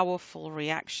powerful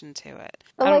reaction to it.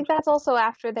 But that's also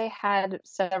after they had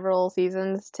several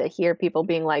seasons to hear people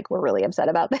being we're really upset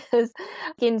about this.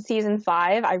 In season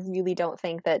 5, I really don't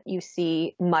think that you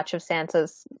see much of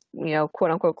Sansa's,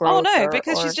 quote unquote growth. Oh no,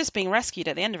 because she's just being rescued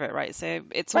at the end of it, right? So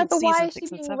it's on season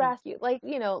 6 and 7. Rescued?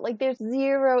 There's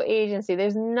zero agency.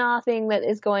 There's nothing that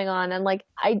is going on. And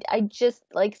I just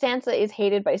Sansa is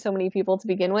hated by so many people to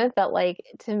begin with that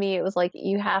to me it was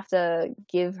you have to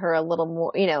give her a little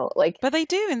more, But they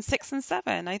do in 6 and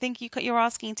 7. I think you're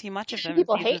asking too much of them.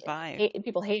 People hate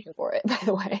her for it, by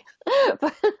the way.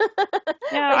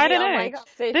 Yeah, like I the don't know. online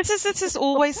conversation. This is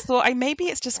always thought. Maybe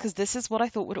it's just because this is what I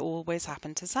thought would always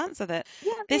happen to Sansa. That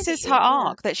Yeah, this is maybe. her Yeah.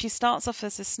 arc. That she starts off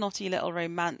as this snotty little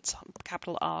romance,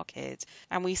 capital R kid,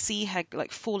 and we see her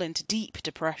like fall into deep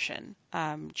depression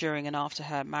during and after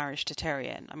her marriage to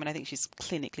Tyrion. I mean, I think she's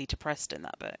clinically depressed in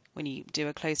that book when you do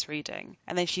a close reading.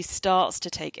 And then she starts to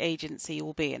take agency,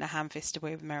 albeit in a ham-fisted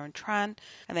way with Meryn Tran.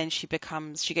 And then she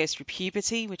goes through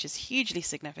puberty, which is hugely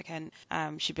significant.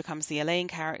 She becomes the Elaine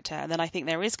character. And then I think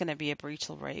there is going to be a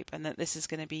brutal rape, and that this is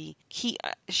going to be key.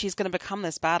 She's going to become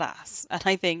this badass. And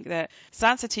I think that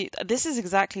Sansa too, this is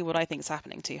exactly what I think is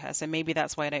happening to her. So maybe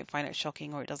that's why I don't find it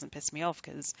shocking or it doesn't piss me off,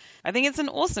 because I think it's an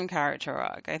awesome character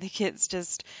arc. I think it's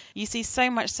just, you see so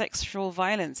much sexual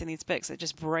violence in these books that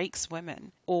just breaks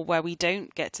women, or where we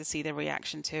don't get to see the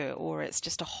reaction to it, or it's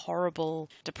just a horrible,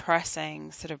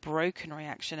 depressing, sort of broken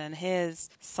reaction. And here's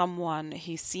someone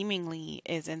who seemingly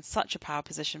is in such a power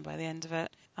position by the end of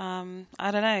it.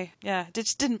 I don't know. Yeah, it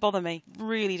just didn't bother me.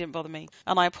 Really didn't bother me.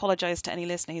 And I apologize to any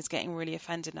listener who's getting really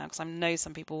offended now, because I know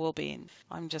some people will be.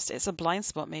 And it's a blind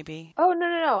spot maybe. Oh,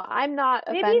 no. I'm not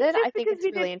Maybe offended. it's just I think because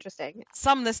it's really interesting.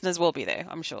 Some listeners will be though,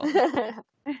 I'm sure.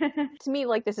 To me,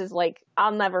 like, this is like,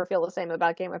 I'll never feel the same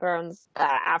about Game of Thrones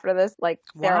after this. Like,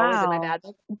 they're always in my Wow. bad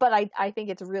book. But I think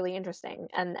it's really interesting.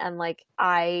 And like,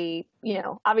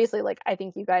 obviously, like, I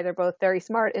think you guys are both very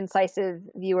smart, incisive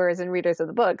viewers and readers of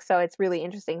the book. So it's really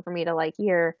interesting for me to like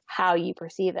hear how you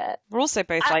perceive it. We're also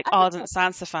both like ardent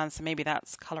Sansa fans, so maybe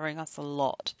that's coloring us a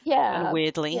lot. Yeah. And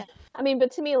weirdly. Yeah. I mean,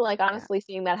 but to me, like, honestly,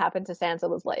 seeing that happen to Sansa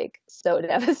was like so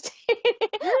devastating.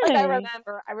 Like,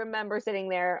 I remember sitting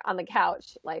there on the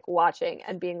couch, like, watching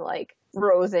and being like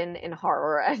frozen in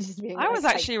horror and just being I was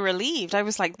actually relieved. I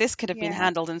was like, this could have been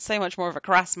handled in so much more of a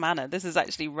crass manner. This is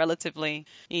actually relatively,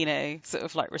 sort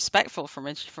of like respectful from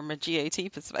a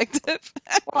GOT perspective.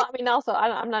 Well, I mean, also,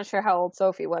 I'm not sure how old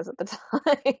Sophie was at the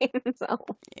time, so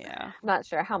yeah, I'm not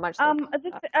sure how much.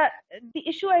 The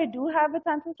issue I do have with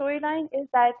Sansa's storyline is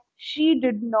that she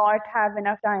did not have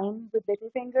enough time with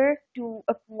Littlefinger to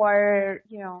acquire,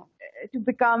 to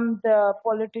become the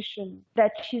politician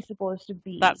that she's supposed to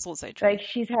be. That's also true. Like,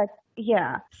 she's had,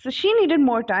 so she needed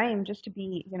more time just to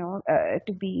be,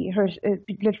 to be her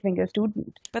Littlefinger's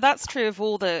student. But that's true of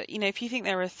all the, if you think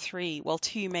there are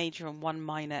two major and one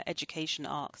minor education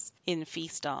arcs in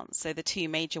Feast Dance. So the two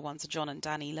major ones are Jon and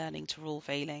Dany learning to rule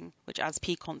Veiling, which adds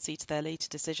piquancy to their later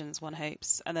decisions, one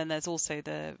hopes. And then there's also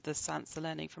the Sansa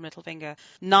learning from Littlefinger.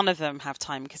 None of them have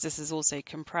time because this is also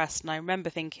compressed. And I remember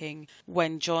thinking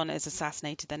when Jon is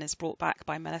assassinated, then is brought back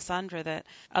by Melisandre, that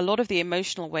a lot of the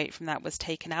emotional weight from that was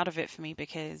taken out of it for me,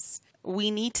 because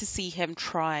we need to see him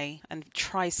try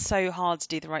so hard to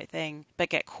do the right thing, but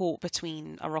get caught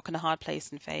between a rock and a hard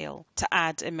place and fail, to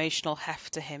add emotional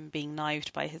heft to him being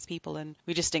knifed by his people. And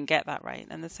we just didn't get that right.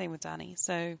 And the same with Dany.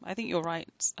 So I think you're right,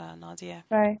 Nadia.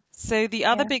 Right. So the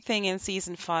other big thing in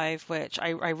season 5, which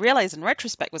I realized in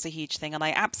retrospect was a huge thing, and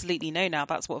I absolutely know now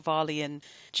that's what Varley and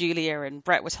Julia and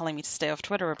Brett were telling me to stay off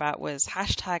Twitter about, was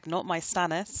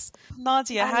 #NotMyStannis.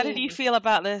 Nadia, how did you feel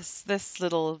about this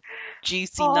little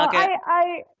juicy nugget?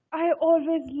 I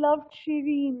always loved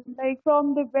Shireen, like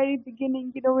from the very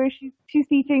beginning, where she's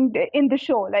teaching in the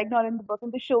show, like not in the book, in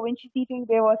the show, when she's teaching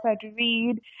Beowulf how to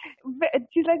read.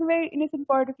 She's like a very innocent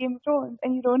part of Game of Thrones,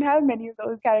 and you don't have many of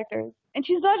those characters. And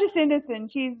she's not just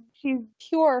innocent, she's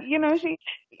pure.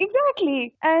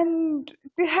 Exactly. And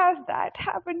to have that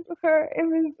happen to her, it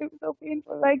was so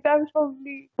painful. Like, that was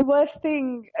probably the worst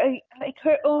thing. Like,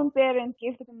 her own parents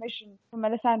gave the permission for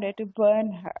Melisandre to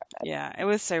burn her. Yeah, it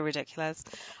was so ridiculous.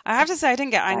 I have to say, I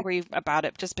didn't get angry about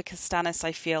it just because Stannis,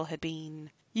 I feel, had been...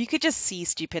 You could just see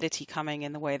stupidity coming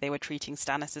in the way they were treating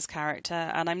Stannis' character.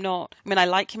 And I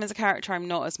like him as a character. I'm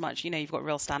not as much, you've got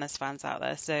real Stannis fans out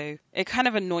there. So it kind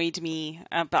of annoyed me,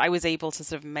 but I was able to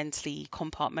sort of mentally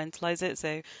compartmentalize it.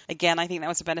 So again, I think that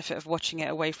was a benefit of watching it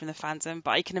away from the fandom.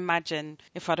 But I can imagine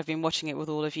if I'd have been watching it with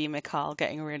all of you, Michal,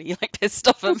 getting really pissed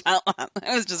off about that.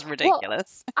 It was just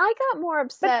ridiculous. Well, I got more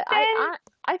upset.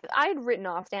 I'd written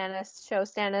off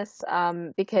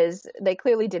Stannis, because they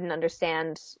clearly didn't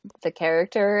understand the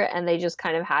character, and they just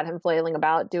kind of had him flailing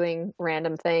about doing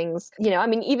random things.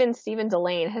 Even Stephen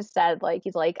Delane has said, like,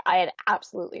 he's like, I had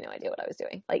absolutely no idea what I was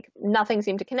doing. Like, nothing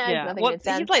seemed to connect. Nothing made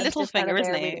sense. He's like Littlefinger,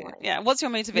 isn't he? Yeah. What's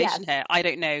your motivation here? I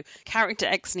don't know. Character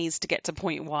X needs to get to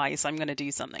point Y, so I'm going to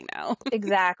do something now.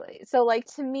 Exactly. So, like,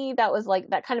 to me, that was like,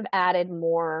 that kind of added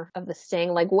more of the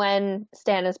sting. Like, when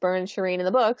Stannis burns Shireen in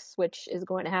the books, which is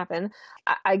going to happen,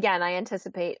 I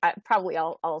anticipate,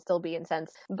 I'll still be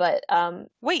incensed, but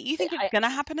wait, you think it's gonna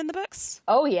happen in the books?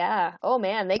 Oh yeah. Oh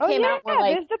man, they came out and were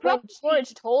like, there's the when prophecy.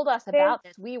 George told us about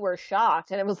this, we were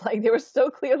shocked, and it was like they were so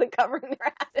clearly covering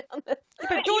their ass on this.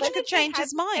 But George Even could if they change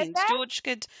his hadn't said mind.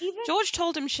 that, George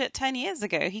told him shit 10 years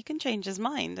ago. He can change his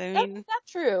mind. I mean,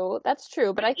 That's true. That's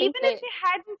true. But I think even if they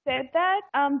hadn't said that,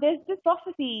 there's this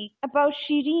prophecy about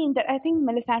Shireen that I think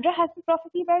Melisandre has this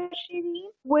prophecy about Shireen,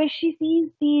 where she sees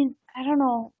these, I don't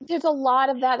know. there's a lot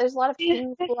of that. There's a lot of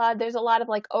King's blood. There's a lot of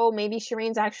like, oh, maybe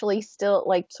Shireen's actually still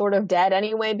like sort of dead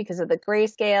anyway because of the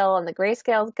grayscale, and the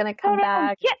grayscale's gonna come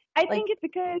back. Yeah, I think it's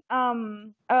because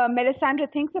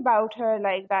Melisandre thinks about her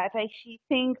like that. Like she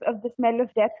thinks of the smell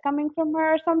of death coming from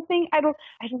her or something. I don't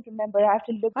remember. I have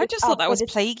to look. I just thought that was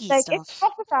plaguey like, stuff.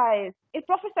 It's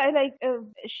prophesied like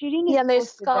Shireen is Yeah, and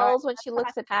there's supposed to die. skulls when she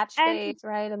looks at Hatch face,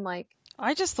 right? And like,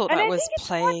 I just thought that was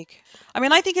plague. I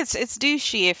mean, I think it's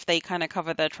douchey if they kind of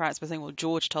cover their tracks by saying, well,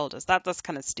 George told us. That's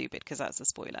kind of stupid because that's a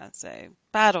spoiler. So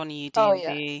bad on you,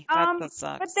 D&D. That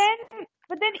sucks.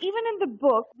 But then even in the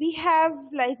book, we have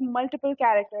like multiple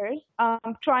characters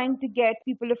trying to get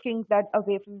people of King's Blood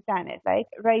away from Stannis. Like,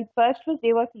 right, first was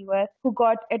Dewa Siwas, who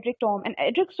got Edric Storm, and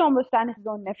Edric Storm was Stannis'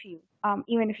 own nephew.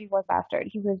 Even if he was bastard,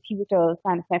 he was still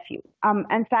Stannis' nephew.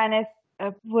 And Stannis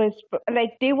was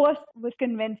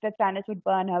convinced that Stannis would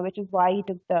burn her, which is why he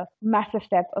took the massive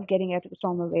step of getting Edric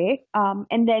Storm away.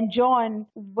 And then Jon,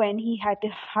 when he had to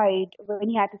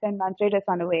send Mansraider's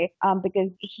son away, because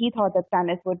he thought that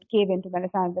Stannis would cave into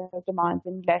Melisandre's demands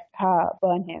and let her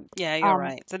burn him. Yeah, you're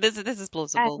right. So this is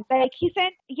plausible. And like he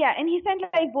sent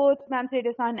like both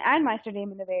Mansraider's son and Maester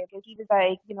Daemon away. Like he was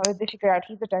like, if they figure out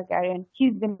he's a Targaryen,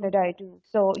 he's gonna die too.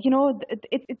 So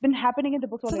it's been happening in the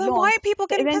books all along. So then why are people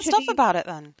getting pissed off about it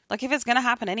then? Like if it's going to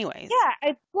happen anyways.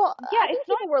 I think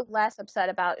people were less upset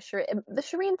about Shireen. The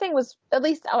Shireen thing was, at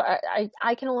least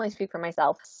I can only speak for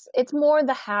myself. It's more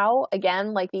the how,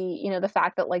 again, like the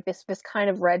fact that like this kind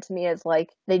of read to me as like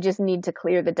they just need to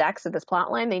clear the decks of this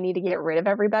plotline. They need to get rid of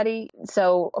everybody.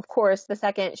 So of course the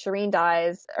second Shireen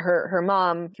dies, her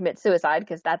mom commits suicide,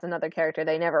 because that's another character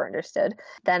they never understood.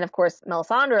 Then of course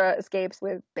Melisandre escapes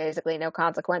with basically no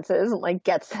consequences, like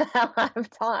gets the hell out of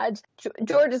Dodge.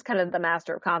 George is kind of the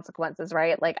master of consequences,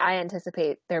 right? Like I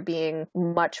anticipate there being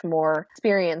much more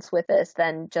experience with this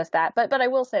than just that. But I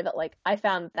will say that like I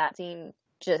found that scene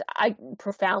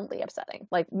profoundly upsetting.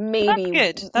 Like maybe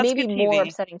that's maybe good more TV.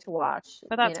 upsetting to watch.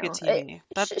 But that's good TV.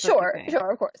 Sure,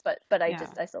 of course. But I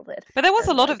still did. But there was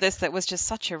a lot of this that was just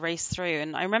such a race through,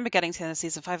 and I remember getting to the end of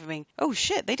season 5 and being, oh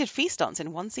shit, they did Feast Dance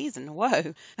in one season.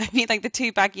 Whoa! I mean, like the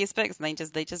two baggiest books, and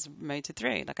they just motored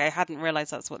through. Like I hadn't realized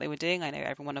that's what they were doing. I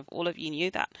know all of you knew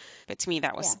that, but to me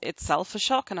that was itself a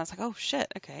shock, and I was like, oh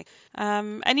shit, okay.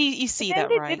 And you see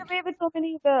that, right? They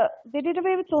did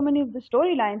away with so many of the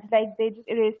storylines. Like they just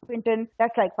erased Quentin.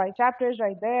 That's like 5 chapters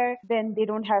right there. Then they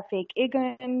don't have fake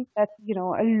Aegon. That's a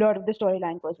lot of the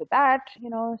storyline goes with that.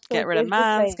 So get rid of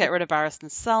Mans, get rid of Barristan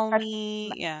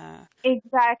Selmy. Yeah.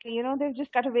 Exactly. They've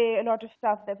just cut away a lot of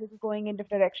stuff that was going in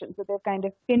different directions. So they've kind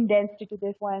of condensed it to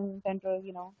this one central.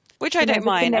 Which I don't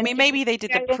mind. I mean, maybe they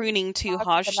did the pruning too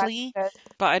harshly,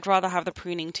 but I'd rather have the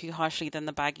pruning too harshly than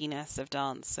the bagginess of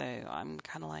Dance. So I'm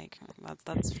kind of like,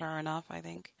 that's fair enough, I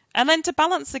think. And then to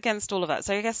balance against all of that,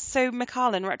 so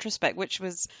Michal, in retrospect,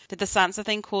 did the Sansa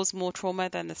thing cause more trauma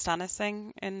than the Stannis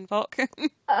thing in Volk?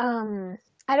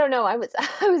 I don't know. I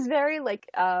was very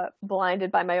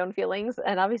blinded by my own feelings,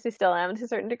 and obviously still am to a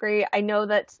certain degree. I know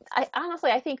that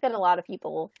I think that a lot of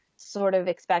people sort of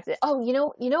expected. Oh, you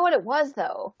know what it was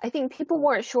though? I think people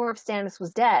weren't sure if Stannis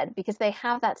was dead because they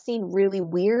have that scene really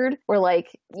weird where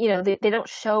they don't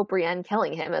show Brienne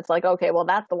killing him. It's like, okay, well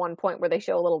that's the one point where they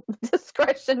show a little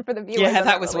discretion for the viewers. Yeah,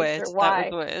 that was weird. Sure why.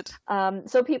 That was weird.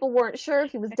 So people weren't sure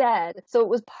if he was dead. So it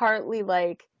was partly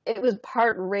it was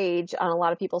part rage on a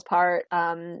lot of people's part,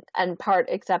 and part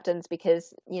acceptance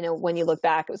because, when you look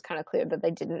back, it was kind of clear that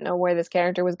they didn't know where this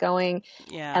character was going.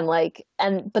 Yeah.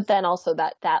 And but then also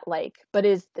that but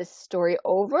is this story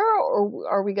over, or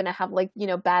are we going to have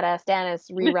badass Stannis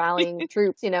re-rallying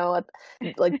troops,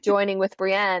 joining with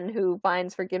Brienne, who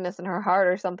finds forgiveness in her heart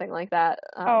or something like that.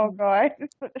 Oh God.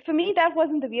 For me, that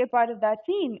wasn't the weird part of that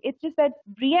scene. It's just that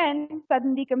Brienne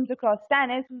suddenly comes across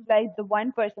Stannis, who's like the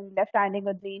one person left standing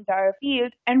on the entire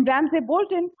field, and Ramsay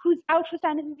Bolton, who's out for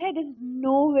Stannis' head, is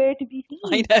nowhere to be seen.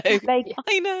 I know.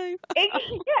 I know.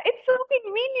 It's so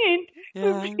convenient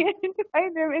for Brienne to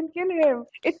find him and kill him.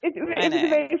 It was a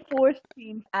very forced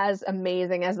scene. As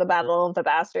amazing as the Battle of the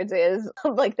Bastards is,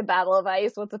 like the Battle of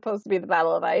Ice, what's supposed to be the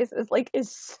Battle of Ice,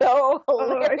 is so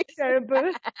hilarious. Oh, it's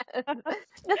terrible. The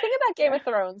thing about Game of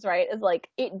Thrones, right, is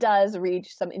it does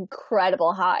reach some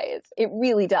incredible highs. It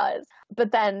really does.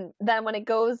 But then when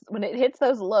it hits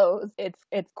those lows,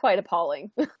 it's quite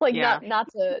appalling. Like Yeah.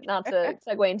 not to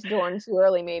segue into Dorne too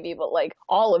early maybe, but like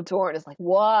all of Dorne is like,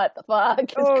 what the fuck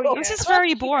is Oh, going This yeah. is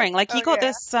very boring. Like, you Oh, got yeah.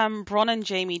 this Bronn and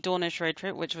Jamie Dornish road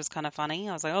trip, which was kind of funny.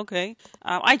 I was like, okay.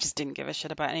 I just didn't give a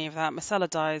shit about any of that. Marcella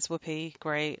dies, whoopee,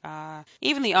 great.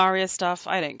 Even the Arya stuff,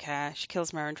 I don't care. She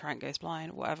kills Meryn Trant, goes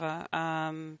blind, whatever.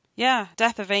 Yeah,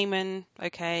 death of Aemon,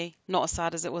 okay. Not as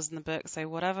sad as it was in the book, so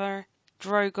whatever.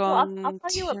 Well, I'll Drogon,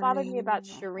 tell you what bothered me about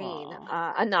Tyrion. Shireen.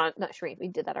 Oh. Not Shireen. We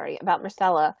did that already. About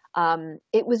Marcella.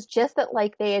 It was just that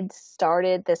like they had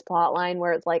started this plot line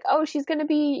where it's like, oh, she's gonna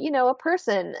be, a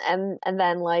person, and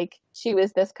then like she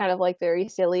was this kind of like very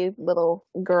silly little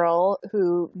girl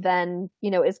who then,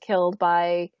 is killed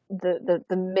by the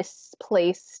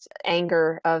misplaced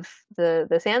anger of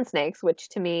the sand snakes, which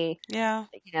to me, Yeah.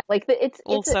 like it's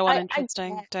Also I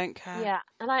uninteresting. Don't care. yeah,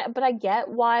 but I get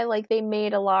why like they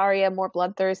made Ilaria more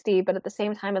bloodthirsty, but at the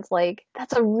same time it's like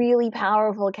that's a really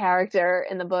powerful character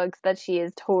in the books that she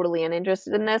is totally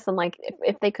uninterested in this, and like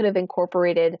if they could have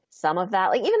incorporated some of that,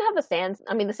 like even have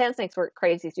the sand snakes were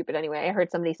crazy stupid anyway. I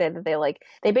heard somebody say that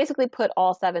they basically put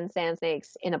all 7 sand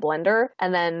snakes in a blender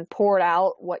and then poured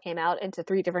out what came out into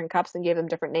 3 different cups and gave them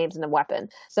different names and a weapon.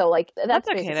 So like that's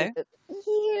okay, basically though.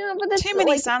 yeah, but that's Too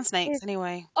many like sand snakes,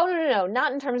 anyway. oh no,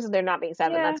 not in terms of there not being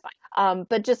 7, Yeah. that's fine.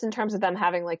 But just in terms of them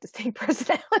having like distinct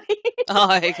personalities.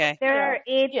 Oh, okay. There are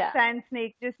 8 Yeah. sand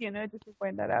snakes, just to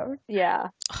point that out. Yeah.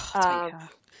 Oh, don't care.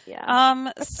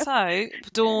 Yeah. So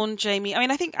Dawn, Jamie. I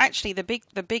mean, I think actually the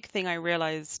big thing I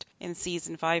realized in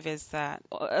season 5 is that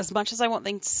as much as I want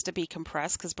things to be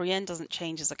compressed, because Brienne doesn't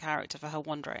change as a character for her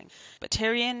wandering, but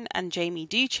Tyrion and Jamie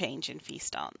do change in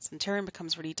Feast Dance, and Tyrion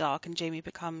becomes really dark, and Jamie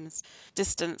becomes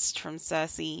distanced from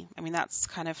Cersei. I mean, that's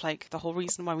kind of like the whole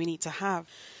reason why we need to have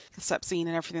the sub scene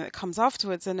and everything that comes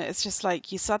afterwards, and it's just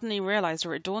like you suddenly realize,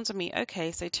 or it dawns on me,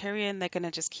 okay, so Tyrion, they're going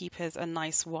to just keep as a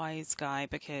nice wise guy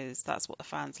because that's what the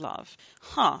fans love.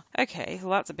 Okay,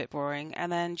 well that's a bit boring.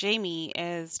 And then Jamie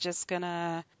is just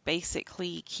gonna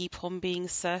basically keep on being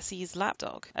Cersei's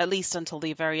lapdog, at least until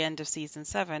the very end of season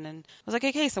 7. And I was like,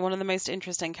 okay, so one of the most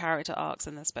interesting character arcs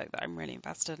in this book that I'm really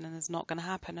invested in is not going to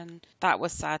happen, and that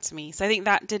was sad to me. So I think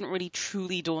that didn't really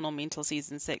truly dawn on me until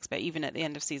season 6, but even at the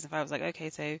end of season 5 I was like, okay,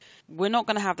 so we're not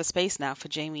going to have the space now for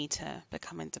Jamie to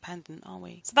become independent, are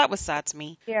we? So that was sad to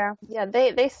me. Yeah. Yeah,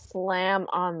 they slam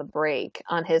on the brake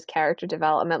on his character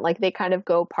development. Like they kind of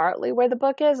go partly where the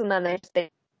book is, and then they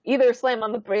either slam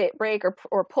on the brake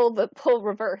or pull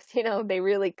reverse. They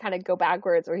really kind of go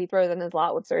backwards, where he throws in his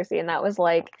lot with Cersei, and that was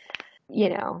like,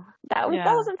 that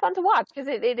wasn't fun to watch because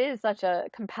it is such a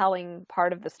compelling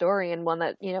part of the story, and one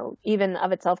that even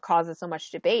of itself causes so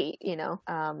much debate.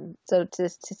 So to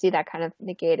see that kind of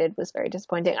negated was very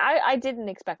disappointing. I didn't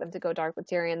expect them to go dark with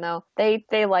Tyrion though.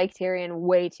 They like Tyrion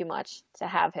way too much to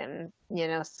have him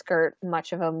skirt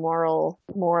much of a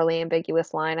morally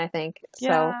ambiguous line, I think.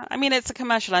 Yeah, I mean, it's a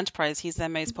commercial enterprise. He's their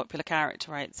most popular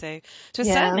character, right? So to a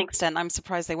certain extent, I'm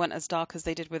surprised they went as dark as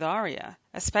they did with Arya,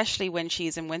 especially when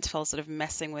she's in Winterfell sort of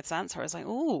messing with Sansa. I was like,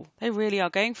 ooh, they really are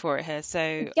going for it here.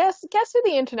 So guess who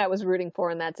the internet was rooting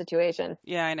for in that situation?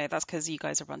 Yeah, I know. That's because you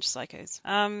guys are a bunch of psychos.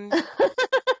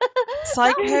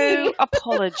 Psycho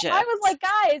apologist. I was like,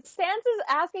 guys, Sansa's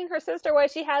asking her sister why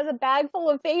she has a bag full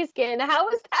of face skin. How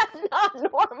is that not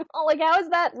normal? Like, how is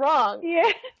that wrong?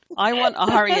 Yeah. I want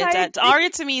Arya dead. Arya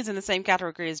to me is in the same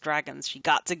category as dragons. She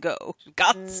got to go.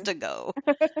 Gots to go.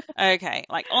 Okay,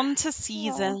 like on to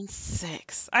season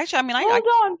 6. Actually, I mean, Hold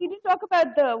on, we didn't talk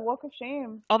about the Walk of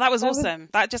Shame. Oh, that was awesome.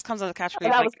 That just comes under the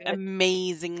category of like good.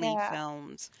 amazingly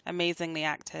filmed, amazingly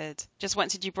acted. Just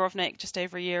went to Dubrovnik just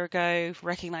over a year ago,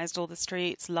 recognized all the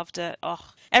streets, loved it. Oh,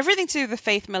 everything to do with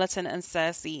Faith Militant and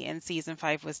Cersei in season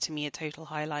 5 was to me a total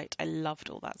highlight. I loved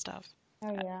all that stuff.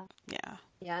 Oh yeah. Yeah.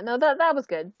 Yeah, no, that was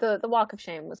good. The Walk of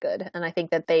Shame was good, and I think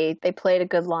that they played a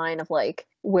good line of like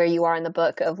where you are in the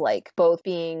book of like both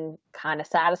being kind of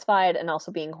satisfied and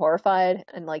also being horrified,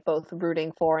 and like both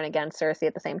rooting for and against Cersei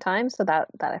at the same time. So that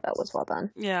I thought was well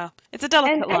done. Yeah, it's a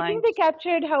delicate line. I think they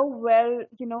captured how well,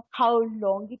 how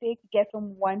long it takes to get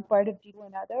from one part of you to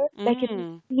another. Like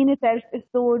the scene itself is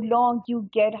so long. You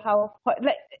get how like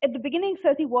at the beginning,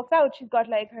 Cersei walks out. She's got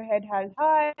like her head held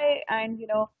high, and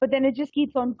but then it just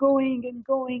keeps on going and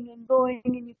going and going,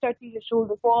 and you start to see your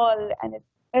shoulders fall, and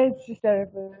it's just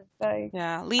terrible. Like,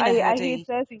 yeah, Lena I Headey, hate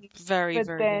Cersei, very, but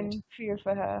very then good. fear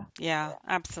for her. Yeah,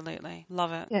 absolutely,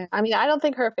 love it. Yeah, I mean, I don't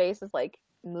think her face is like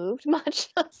moved much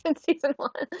since season 1.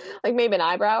 Like maybe an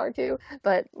eyebrow or two,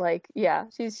 but like yeah,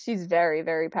 she's very,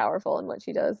 very powerful in what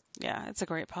she does. Yeah, it's a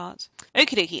great part.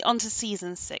 Okie dokie, on to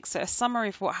season 6. So a summary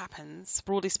of what happens,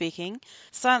 broadly speaking.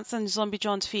 Sans and Zombie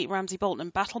John defeat Ramsay Bolton in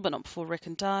battle, but not before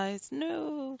Rickon dies.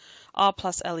 No. R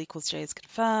plus L equals J is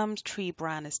confirmed. Tree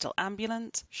Bran is still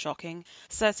ambulant. Shocking.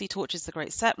 Cersei tortures the Great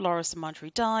Sept. Loras and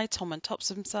Marjorie die. Tommen tops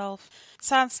himself.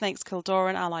 Sand Snakes kill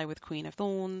Doran, ally with Queen of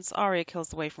Thorns. Arya kills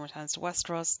the Waif and returns to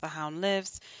Westeros. The Hound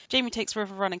lives. Jaime takes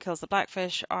River Run and kills the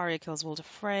Blackfish. Arya kills Walder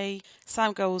Frey.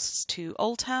 Sam goes to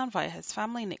Old Town via his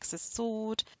family, nicks his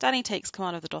sword. Dany takes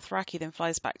command of the Dothraki, then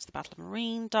flies back to the Battle of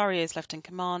Meereen. Daario is left in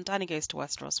command. Dany goes to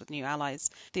Westeros with new allies,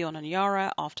 Theon and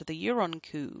Yara, after the Euron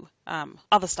coup.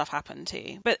 Other stuff happened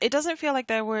too. But it doesn't feel like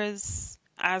there was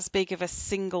as big of a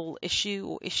single issue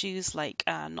or issues like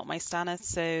Not My Stannis.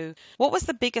 So what was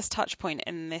the biggest touch point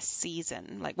in this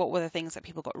season? Like, what were the things that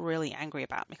people got really angry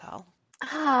about, Michal?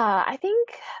 I think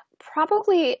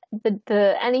probably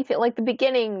the anything like the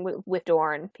beginning with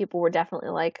Dorne, people were definitely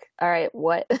like, all right,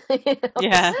 what? You know?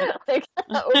 Yeah. Like,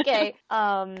 okay.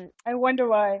 I wonder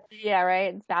why. Yeah,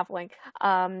 right. It's baffling.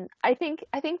 I think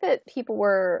that people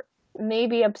were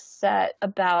maybe upset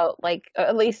about, like,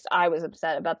 at least I was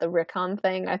upset about the Rickon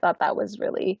thing. I thought that was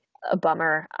really a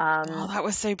bummer. Oh, that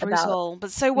was so brutal, but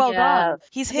so well done.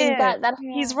 He's here.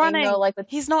 He's running. Though, like,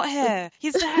 he's not here.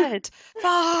 He's dead.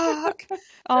 Fuck.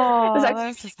 Oh, it was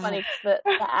actually really funny because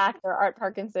the actor Art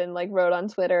Parkinson like wrote on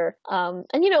Twitter, and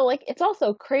you know, like it's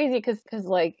also crazy because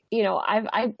like, you know,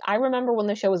 I remember when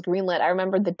the show was greenlit. I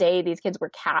remember the day these kids were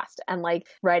cast and like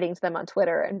writing to them on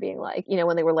Twitter and being like, you know,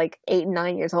 when they were like 8 and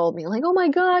 9 years old, being like, oh my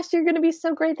gosh, you're gonna be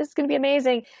so great. This is gonna be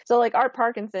amazing. So like Art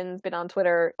Parkinson's been on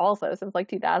Twitter also since like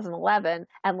 2011,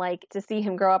 and like to see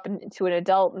him grow up into an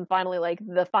adult and finally like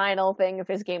the final thing of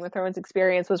his Game of Thrones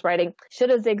experience was writing should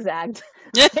have zigzagged.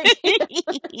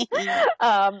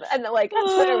 And like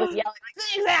Twitter was yelling like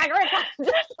zigzag right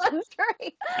on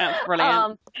straight. That's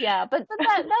brilliant. Yeah, but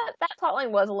that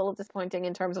plotline was a little disappointing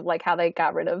in terms of like how they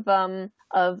got rid of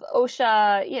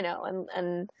Osha, you know,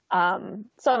 and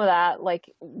some of that,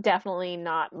 like, definitely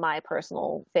not my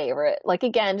personal favorite. Like,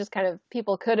 again, just kind of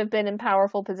people could have been in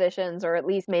powerful positions or at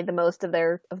least made the most of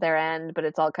their end, but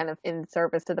it's all kind of in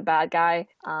service to the bad guy.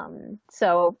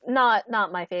 So not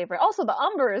my favorite. Also, the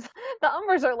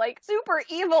Umbers are like super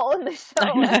evil in the show.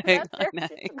 I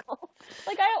know.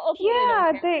 Like, I ultimately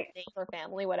don't care for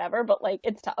family, whatever, but like,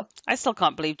 it's tough. I still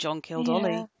can't believe John killed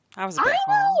Ollie. That was a bit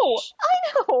I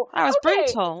know. That was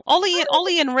brutal.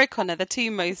 Ollie and Rickon are the two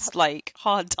most like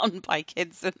hard done by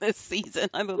kids in this season.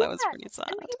 I thought that was pretty sad.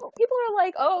 And people are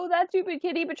like, "Oh, that stupid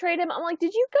kid, he betrayed him." I'm like,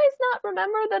 "Did you guys not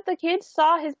remember that the kid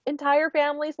saw his entire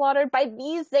family slaughtered by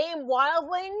these same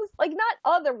wildlings? Like, not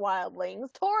other wildlings,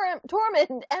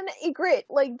 Tormund and Ygritte.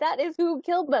 Like, that is who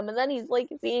killed them." And then he's like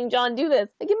seeing John do this.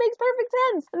 Like, it makes perfect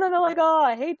sense. And then they're like, "Oh,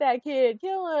 I hate that kid.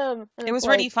 Kill him." And it was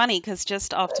really funny because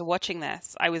just after watching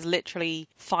this, I was literally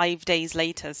 5 days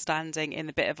later standing in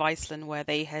the bit of Iceland where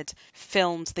they had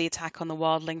filmed the attack on the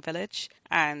wildling village,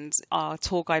 and our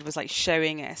tour guide was like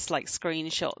showing us like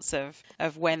screenshots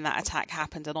of when that attack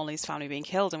happened and Ollie's family being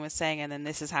killed, and was saying, and then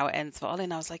this is how it ends for Ollie.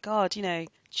 And I was like, God, you know,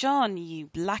 John, you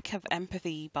lack of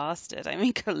empathy bastard. I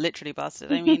mean, literally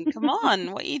bastard. I mean, come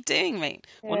on, what are you doing, mate?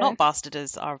 Yeah. Well, not bastard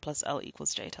as R plus L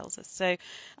equals J tells us. So,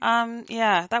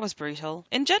 yeah, that was brutal.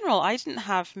 In general, I didn't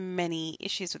have many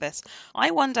issues with this.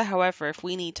 I wonder, however, if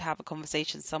we need to have a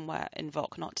conversation somewhere in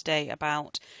VOC, not today,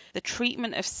 about the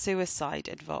treatment of suicide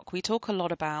in VOC. We talk a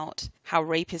lot about how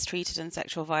rape is treated in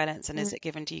sexual violence and is it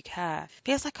given due care.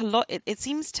 Feels like a lot, it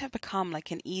seems to have become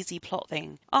like an easy plot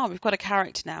thing. Oh, we've got a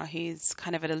character now who's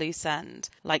kind of at a loose end,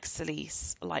 like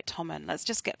Selyse, like Tommen. Let's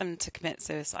just get them to commit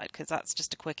suicide because that's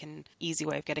just a quick and easy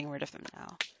way of getting rid of them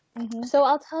now. Mm-hmm. So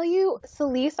I'll tell you,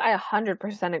 Selyse, I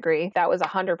 100% agree. That was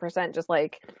 100% just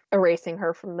like erasing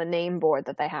her from the name board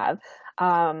that they have.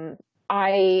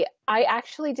 I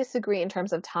actually disagree in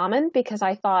terms of Tommen, because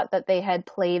I thought that they had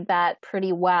played that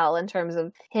pretty well in terms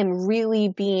of him really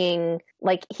being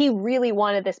like, he really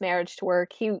wanted this marriage to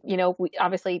work. He, you know,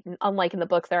 obviously, unlike in the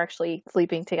books, they're actually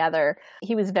sleeping together.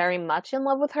 He was very much in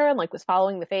love with her and like was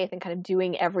following the faith and kind of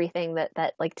doing everything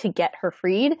that like to get her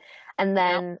freed. And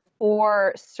then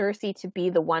for Cersei to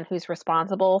be the one who's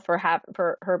responsible for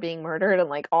her being murdered, and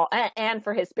like and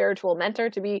for his spiritual mentor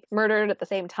to be murdered at the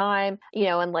same time, you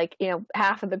know, and like, you know,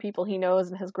 half of the people he knows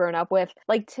and has grown up with,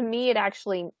 like, to me, it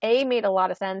actually A, made a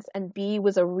lot of sense, and B,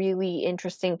 was a really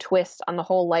interesting twist on the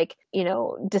whole, like, you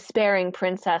despairing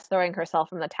princess throwing herself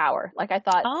from the tower. Like I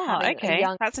thought having a okay.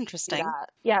 young That's interesting.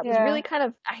 it was really kind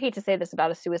of, I hate to say this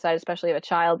about a suicide, especially of a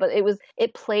child, but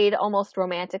it played almost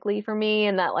romantically for me,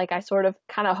 and that like I sort of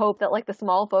kind of hope that like the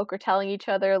small folk are telling each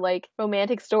other like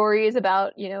romantic stories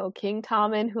about, King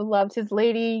Tommen, who loved his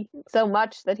lady so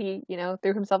much that he,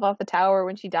 threw himself off the tower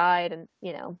when she died and,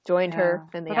 joined her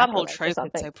in the that whole afterlife or trope is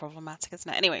something. so problematic,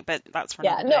 isn't it? Anyway, but that's for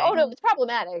Yeah, another day. no, it's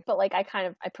problematic, but like I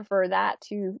prefer that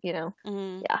to,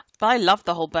 But I love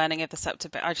the whole burning of the scepter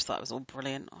bit. I just thought it was all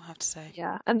brilliant, I have to say.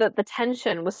 Yeah, and the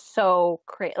tension was so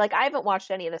crazy. Like I haven't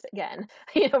watched any of this again,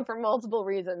 for multiple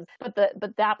reasons.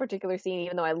 But that particular scene,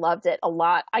 even though I loved it a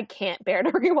lot, I can't bear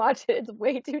to rewatch it. It's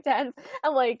way too tense.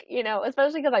 And like,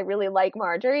 especially because I really like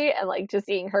Marjorie, and like just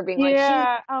seeing her being like,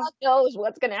 she knows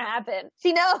what's gonna happen.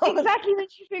 She knows exactly when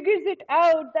she figures it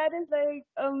out. That is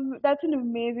like that's an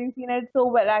amazing scene. And it's so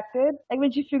well acted. Like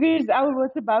when she figures out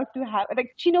what's about to happen,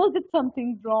 like she knows that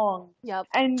something's wrong. Yep.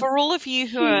 And for all of you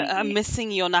who are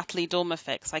missing your Natalie Dormer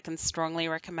fix, I can strongly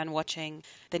recommend watching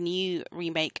the new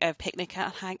remake of Picnic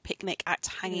at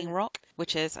Hanging Rock,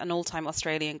 which is an all-time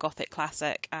Australian Gothic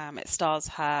classic. It stars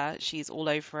her. She's all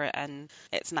over it, and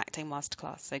it's an acting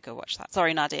masterclass. So go watch that.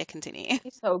 Sorry, Nadia, continue.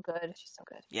 She's so good. She's so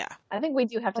good. Yeah. I think we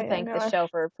do have to thank this show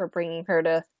for bringing her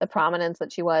to the prominence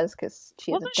that she was, because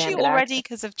she wasn't she already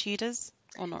because of Tudors?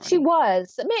 Or not really? She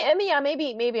was. I mean, yeah,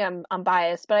 maybe I'm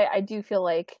biased, but I do feel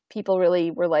like people really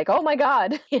were like, oh my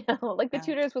God, like the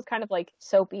Tudors was kind of like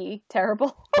soapy,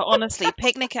 terrible. But honestly,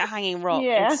 Picnic at Hanging Rock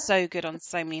is so good on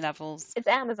so many levels. It's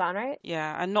Amazon, right?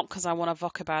 Yeah, and not because I want to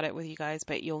voc about it with you guys,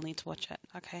 but you'll need to watch it.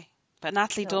 Okay. But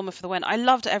Natalie Dormer for the win. I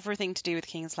loved everything to do with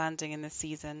King's Landing in this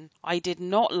season. I did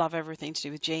not love everything to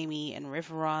do with Jaime and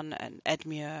Riverrun and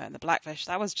Edmure and the Blackfish.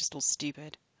 That was just all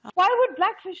stupid. Why would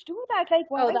Blackfish do that? Like,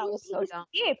 why that would was he so dumb.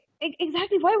 escape?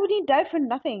 Exactly. Why would he die for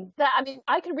nothing? I mean,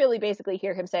 I could really basically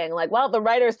hear him saying, like, well, the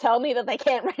writers tell me that they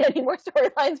can't write any more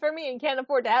storylines for me and can't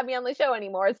afford to have me on the show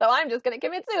anymore, so I'm just going to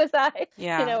commit suicide.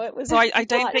 Yeah. It was. So I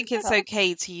don't think it's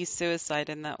okay to use suicide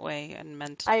in that way and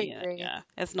mentally. I agree. Yeah,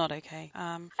 it's not okay.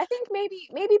 I think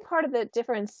maybe part of the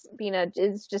difference, Bina,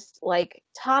 is just like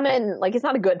Tommen, like it's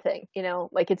not a good thing,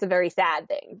 like it's a very sad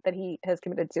thing that he has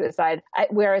committed suicide.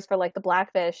 Whereas for like the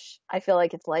Blackfish, I feel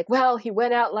like it's like, well, he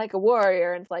went out like a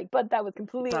warrior, and it's like, but that was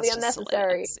completely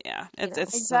unnecessary. Yeah, it's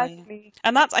exactly. silly.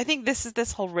 And I think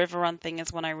this whole Riverrun thing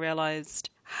is when I realized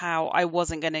how I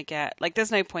wasn't going to get, like,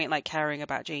 there's no point like caring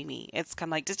about Jaime. It's kind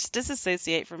of like just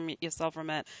disassociate from yourself from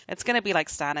it. It's going to be like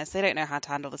Stannis. They don't know how to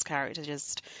handle this character.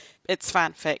 It's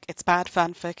fanfic. It's bad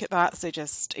fanfic at that, so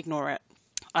just ignore it.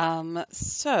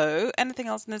 So anything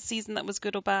else in this season that was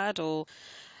good or bad, or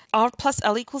R plus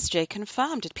L equals J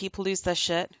confirmed? Did people lose their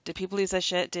shit?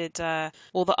 Did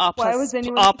all the R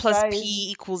plus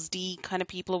P equals D kind of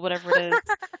people or whatever it is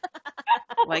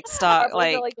like start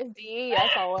like D?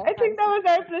 I think that was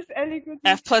R plus L equals D.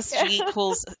 F plus G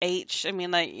equals H. I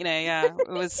mean, like, it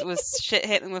was shit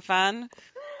hitting the fan.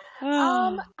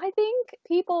 I think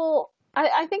people.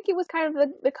 I think it was kind of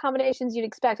the combinations you'd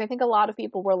expect. I think a lot of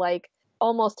people were like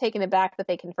almost taken aback that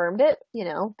they confirmed it,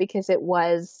 because it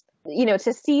was.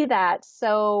 To see that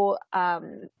so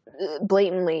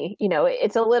blatantly,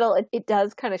 it's a little, it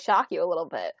does kind of shock you a little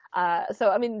bit.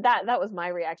 So, I mean, that was my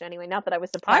reaction anyway. Not that I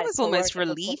was surprised. I was almost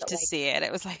relieved to see it.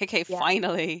 It was like, okay,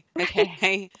 finally.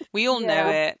 Okay. We all know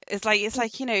it. It's like,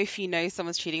 if you know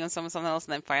someone's cheating on someone else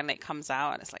and then finally it comes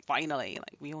out and it's like, finally,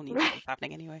 like we all knew what was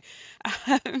happening anyway.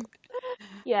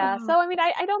 Yeah. So, I mean,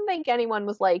 I don't think anyone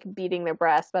was like beating their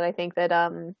breast, but I think that,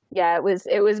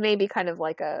 it was maybe kind of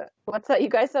like what's that you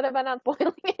guys said about not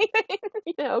spoiling anything?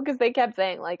 Because they kept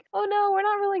saying like, oh no, we're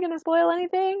not really going to spoil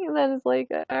anything. And then it's like,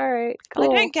 all right,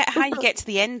 cool. I don't get how you get to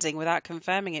the ending without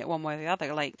confirming it one way or the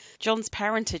other. Like, Jon's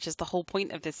parentage is the whole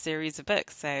point of this series of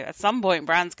books. So at some point,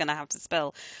 Bran's going to have to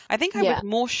spill. I think I was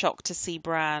more shocked to see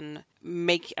Bran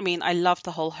I love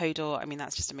the whole Hodor. I mean,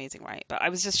 that's just amazing, right? But I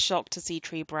was just shocked to see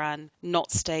Tree Bran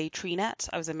not stay Treenet.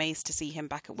 I was amazed to see him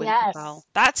back at Winterfell. Yes.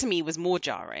 That to me was more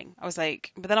jarring. I was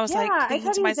like, but then I was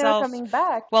thinking to myself, coming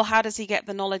back. Well, how does he get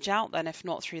the knowledge out then? If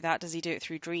not through that, does he do it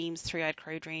through dreams, three-eyed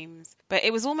crow dreams? But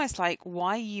it was almost like,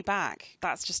 why are you back?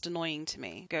 That's just annoying to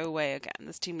me. Go away again.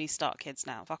 There's too many Stark kids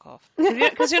now. Fuck off.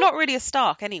 Because you're not really a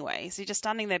Stark anyway. So you're just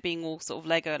standing there being all sort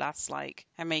of Legolas-like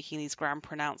and making these grand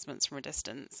pronouncements from a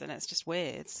distance, and it's just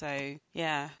weird. So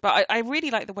yeah, but I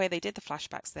really like the way they did the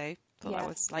flashbacks though. That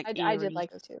was like I did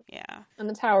like it too. Yeah. And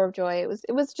the Tower of Joy,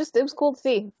 it was cool to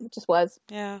see. It just was.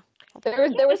 Yeah.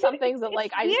 There were some things that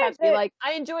like I just have to be like,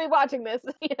 I enjoy watching this,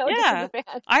 just as a fan.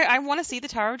 I want to see the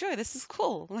Tower of Joy. This is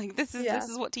cool. Like this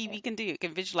is what TV can do. It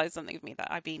can visualize something for me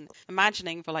that I've been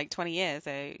imagining for like 20 years.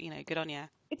 So good on you.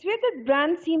 It's weird that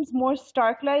Bran seems more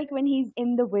Stark-like when he's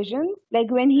in the visions. Like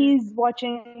when he's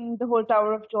watching the whole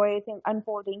Tower of Joy thing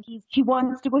unfolding, he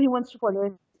wants to go, he wants to follow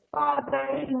his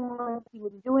father, he wants to see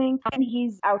what he's doing. And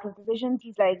he's out of the visions.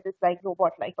 He's like this like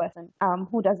robot-like person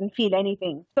who doesn't feel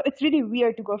anything. So it's really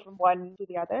weird to go from one to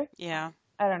the other. Yeah.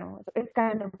 I don't know. It's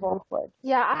kind of awkward.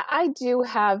 Yeah, I do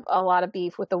have a lot of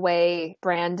beef with the way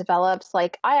Bran develops.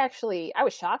 Like, I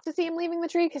was shocked to see him leaving the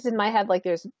tree because in my head, like,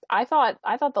 I thought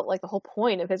that like the whole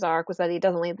point of his arc was that he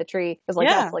doesn't leave the tree because like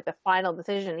that's like the final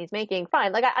decision he's making.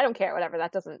 Fine, like I don't care, whatever.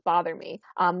 That doesn't bother me.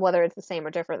 Whether it's the same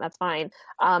or different, that's fine.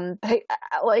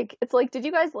 Like it's like, did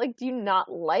you guys like? Do you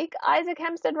not like Isaac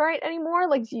Hempstead Wright anymore?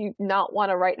 Like, do you not want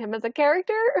to write him as a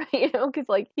character? Because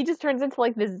like he just turns into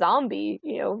like this zombie.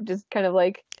 Just kind of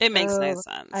like. It makes no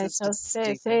sense. I shall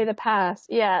say the past.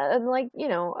 Yeah, and like,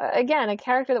 again, a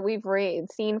character that we've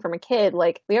seen from a kid,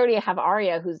 like we already have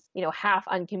Arya who's, half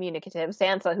uncommunicative,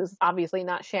 Sansa who's obviously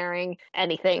not sharing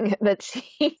anything that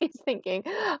she's thinking.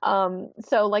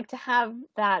 So like to have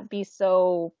that be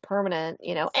so permanent,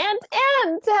 and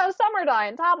to have Summer die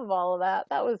on top of all of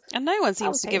that was. And no one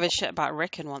seems to give a shit about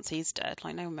Rickon once he's dead.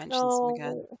 Like no one mentions him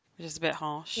again, which is a bit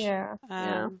harsh. Yeah.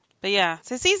 But yeah,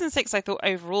 so season 6 I thought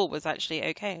overall was actually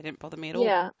okay. It didn't bother me at all.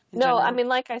 Yeah. No, I mean,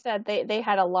 like I said, they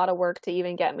had a lot of work to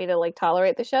even get me to like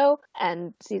tolerate the show,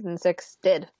 and season 6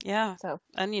 did. Yeah. So.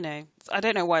 And I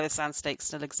don't know why the sand stakes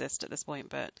still exist at this point,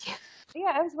 but.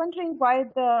 Yeah, I was wondering why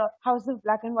the House of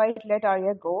Black and White let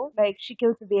Arya go. Like, she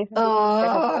kills the base.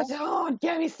 Don't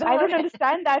get me started. I don't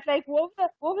understand that. Like, what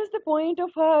was the point of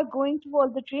her going through all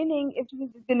the training if she was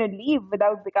just going to leave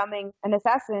without becoming an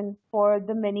assassin for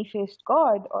the many-faced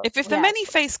god? If the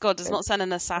many-faced god does not send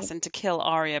an assassin to kill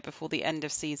Arya before the end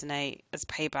of season 8 as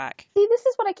payback. See, this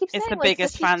is what I keep saying. It's the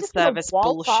biggest fan service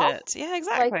bullshit. Yeah,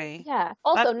 exactly. Like,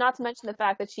 also, not to mention the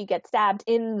fact that she gets stabbed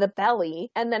in the belly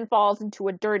and then falls into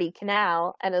a dirty canal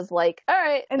and is like, all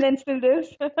right. And then still this.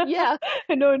 Yeah.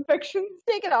 No infections.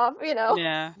 Take it off,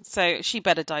 Yeah. So she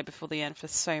better die before the end for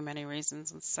so many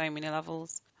reasons and so many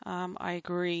levels. I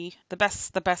agree. The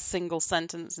best single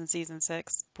sentence in season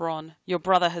 6, Bronn, your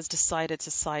brother has decided to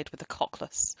side with the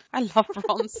cockless. I love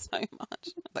Bronn so much.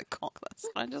 The cockless.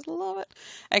 I just love it.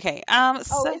 Okay. Is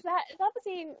that the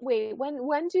scene? Wait,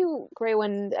 when do Grey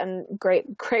Wind and Grey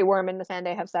Worm and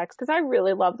Missandei have sex? Because I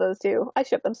really love those two. I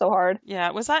ship them so hard. Yeah.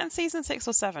 Was that in season 6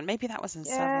 or 7? Maybe that was in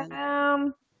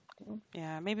 7.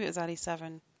 Yeah, maybe it was early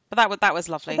 7. But that was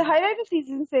lovely. The highlight of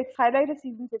season 6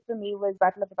 for me was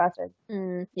Battle of the Bastards.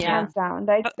 Hands down.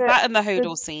 Like that and the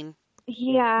Hodor scene.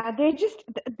 Yeah, they just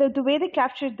the way they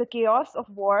captured the chaos of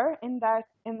war in that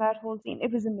whole scene,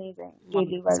 it was amazing.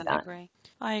 Really well done.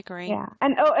 I agree. Yeah,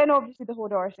 and obviously the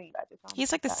Hodor scene.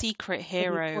 He's like the secret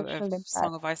hero of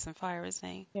Song of Ice and Fire, isn't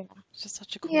he? Yeah, it's just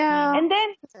such a cool thing. And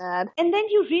then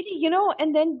you really,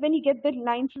 and then when you get the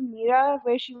line from Mira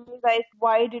where she was like,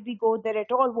 "Why did we go there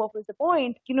at all? What was the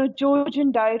point?"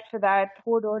 Jojen died for that,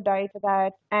 Hodor died for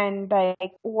that, and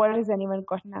like, what has anyone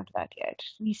gotten out of that yet?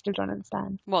 We still don't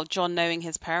understand. Well, Jon knowing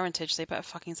his parentage, they better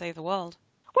fucking save the world.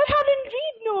 But Helen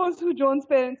Reed knows who Jon's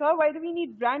parents are. Why do we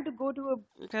need Bran to go to a...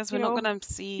 Because we're not going to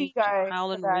see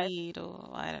Howland Reed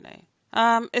or... I don't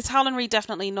know. Is Howland Reed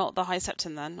definitely not the High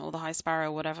Septon then? Or the High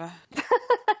Sparrow or whatever?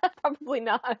 Probably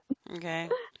not. Okay.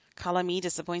 Colour me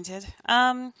disappointed.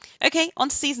 Okay, on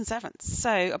to season 7.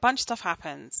 So a bunch of stuff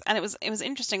happens, and it was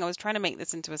interesting. I was trying to make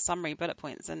this into a summary, bullet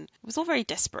points, and it was all very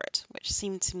disparate, which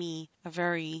seemed to me a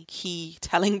very key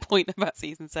telling point about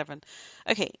season 7.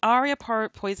 Okay, Arya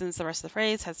poisons the rest of the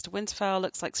Freys, heads to Winterfell,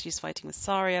 looks like she's fighting with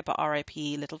Saria, but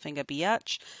R.I.P. Littlefinger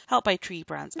Biatch, helped by Tree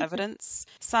Brand's evidence.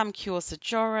 Sam cures Ser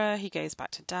Jorah, he goes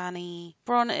back to Dany.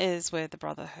 Bronn is with the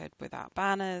Brotherhood without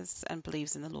banners and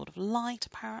believes in the Lord of Light,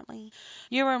 apparently.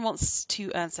 Euron wants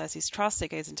to earn Cersei's trust, so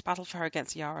goes into battle for her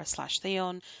against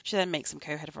Yara/Theon. She then makes him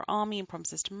co-head of her army and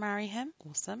promises to marry him.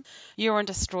 Awesome. Euron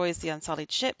destroys the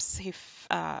Unsullied ships who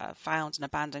found an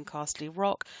abandoned Castle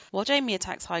Rock, while Jaime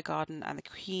attacks Highgarden and the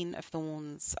Queen of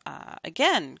Thorns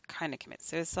again kind of commits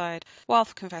suicide while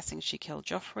confessing she killed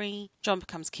Joffrey. Jon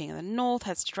becomes king of the North,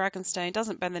 heads to Dragonstone,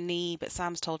 doesn't bend the knee, but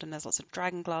Sam's told him there's lots of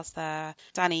dragon glass there.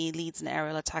 Dany leads an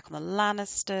aerial attack on the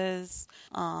Lannisters.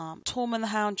 Tormund the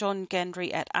Hound, Jon, Gendry,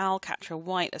 et Al capture a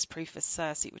White as proof for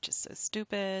Cersei, which is so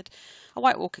stupid. A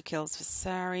White Walker kills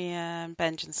Viserion.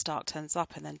 Benjen Stark turns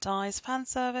up and then dies. Fan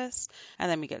service.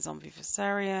 And then we get zombie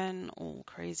Viserion, all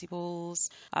crazy balls.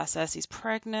 Cersei's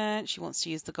pregnant. She wants to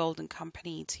use the Golden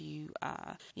Company to,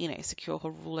 secure her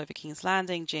rule over King's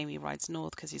Landing. Jaime rides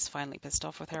north because he's finally pissed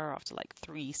off with her after like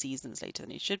 3 seasons later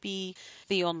than he should be.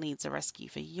 Theon leads a rescue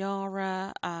for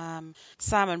Yara.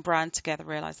 Sam and Bran together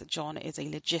realize that Jon is a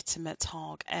legitimate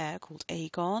Targ heir called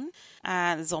Aegon.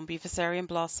 And zombie Viserion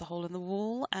blasts a hole in the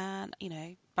wall and,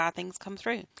 bad things come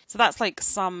through. So that's like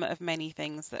some of many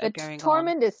things that are going on.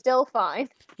 Tormund is still fine.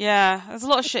 Yeah, there's a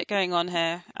lot of shit going on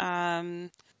here.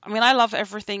 I love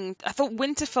everything. I thought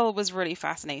Winterfell was really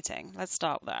fascinating. Let's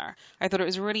start there. I thought it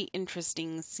was really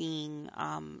interesting seeing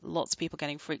lots of people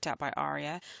getting freaked out by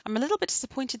Arya. I'm a little bit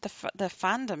disappointed the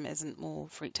fandom isn't more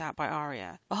freaked out by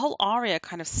Arya. The whole Arya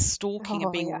kind of stalking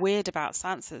and being weird about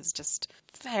Sansa is just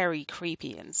very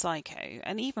creepy and psycho.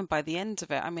 And even by the end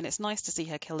of it, it's nice to see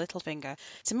her kill Littlefinger.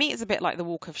 To me, it's a bit like the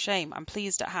Walk of Shame. I'm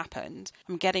pleased it happened.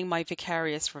 I'm getting my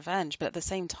vicarious revenge, but at the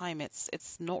same time,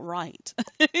 it's not right.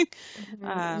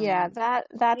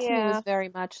 That to me was very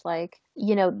much like,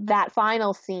 that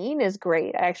final scene is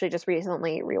great. I actually just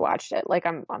recently rewatched it. Like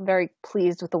I'm very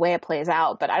pleased with the way it plays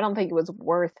out, but I don't think it was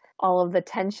worth all of the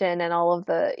tension and all of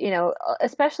the,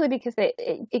 especially because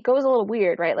it goes a little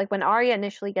weird, right? Like when Arya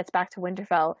initially gets back to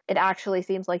Winterfell, it actually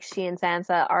seems like she and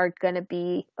Sansa are going to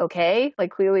be okay.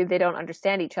 Like clearly they don't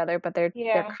understand each other, but they're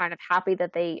kind of happy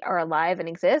that they are alive and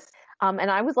exist.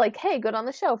 And I was like, hey, good on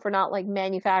the show for not like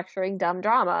manufacturing dumb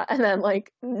drama. And then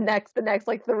like the next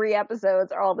like 3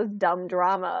 episodes are all this dumb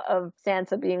drama of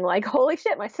Sansa being like, holy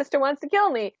shit, my sister wants to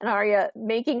kill me. And Arya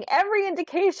making every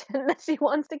indication that she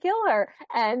wants to kill her.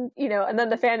 And, and then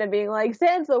the fandom being like,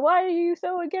 Sansa, why are you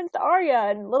so against Arya?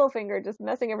 And Littlefinger just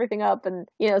messing everything up. And,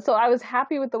 so I was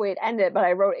happy with the way it ended, but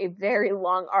I wrote a very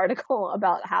long article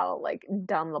about how like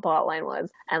dumb the plotline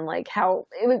was and like how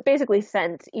it was basically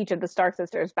sent each of the Stark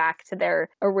sisters back to their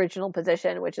original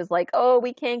position, which is like, oh,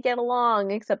 we can't get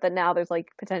along, except that now there's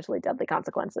like potentially deadly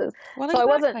consequences. Well, so exactly. I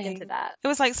wasn't into that. It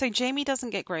was like, so Jaime doesn't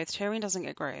get growth, Tyrion doesn't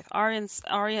get growth, Arya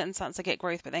and Sansa get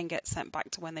growth, but then get sent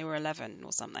back to when they were 11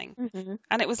 or something. Mm-hmm.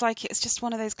 And it was like, it's just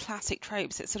one of those classic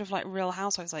tropes. It's sort of like Real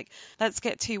Housewives, like, let's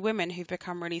get 2 women who've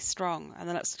become really strong, and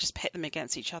then let's just pit them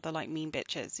against each other like mean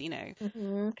bitches,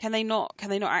 Mm-hmm. Can they not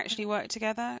actually work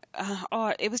together?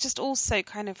 It was just also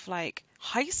kind of like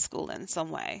high school in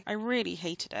some way. I really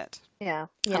hated it. Yeah.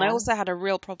 And I also had a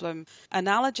real problem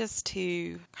analogous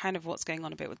to kind of what's going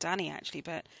on a bit with Dany actually,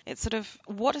 but it's sort of,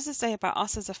 what does it say about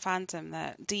us as a fandom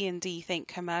that D&D think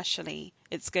commercially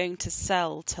it's going to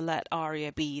sell to let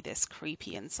Arya be this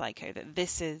creepy and psycho, that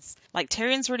this is like,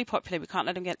 Tyrion's really popular, we can't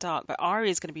let him get dark, but Arya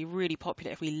is going to be really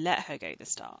popular if we let her go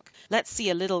this dark. Let's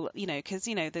see a little, because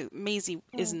the Maisie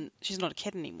she's not a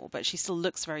kid anymore, but she still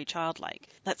looks very childlike.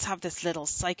 Let's have this little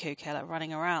psycho killer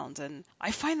running around. And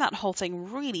I find that whole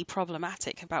thing really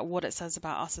problematic about what it says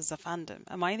about us as a fandom.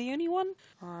 Am I the only one?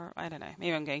 Or I don't know,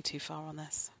 maybe I'm going too far on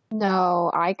this.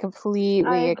 No, I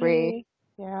completely agree.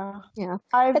 Yeah.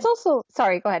 It's also,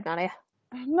 sorry, go ahead, Nadia.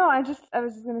 No, I was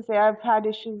just going to say, I've had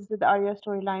issues with the Arya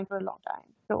storyline for a long time.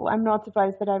 So I'm not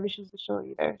surprised that I have issues with the show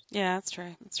either. Yeah, that's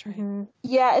true. Mm-hmm.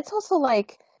 Yeah, it's also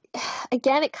like,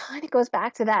 again, it kind of goes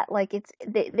back to that. Like,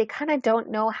 they kind of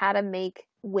don't know how to make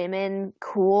women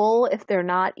cool if they're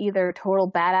not either total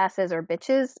badasses or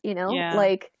bitches, Yeah.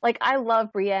 Like I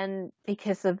love Brienne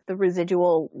because of the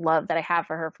residual love that I have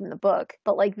for her from the book,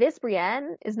 but like this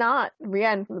Brienne is not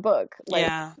Brienne from the book. Like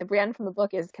the Brienne from the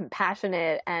book is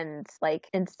compassionate and like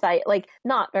like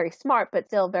not very smart, but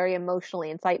still very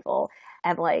emotionally insightful.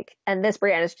 And this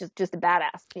Brienne is just a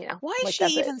badass, Why is she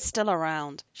even still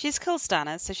around? She's killed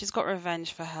Stannis, so she's got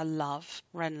revenge for her love,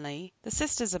 Renly. The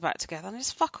sisters are back together, and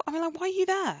just fuck. Why are you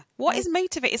there? What is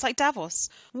motivating? It's like Davos.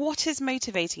 What is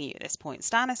motivating you at this point?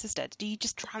 Stannis is dead. Do you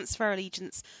just transfer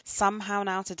allegiance somehow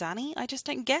now to Dany? I just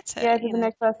don't get it. Yeah, to the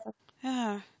next person.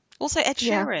 Yeah. Also, Ed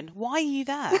Sheeran. Why are you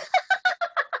there?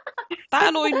 That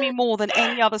annoyed me more than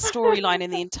any other storyline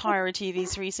in the entirety of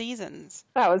these 3 seasons.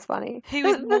 That was funny. Who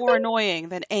is more annoying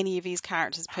than any of these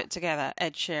characters put together?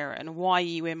 Ed Sheeran. Why are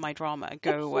you in my drama?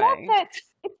 Go away.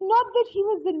 It's not that he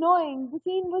was annoying. The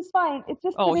scene was fine. It's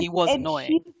just he was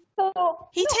annoying.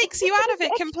 He takes you out of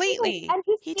it completely.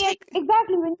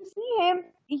 Exactly. When you see him,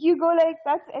 you go like,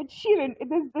 that's Ed Sheeran.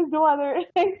 There's no other,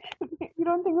 you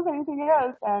don't think of anything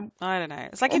else. And I don't know.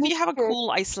 It's like if you have a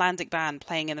cool Icelandic band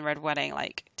playing in the Red Wedding,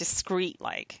 like discreet,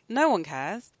 like no one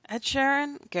cares. Ed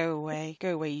Sheeran? Go away.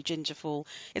 Go away, you ginger fool.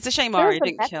 It's a shame There was Arya the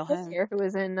didn't Mets kill him. pitcher who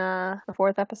was in the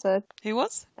fourth episode. Who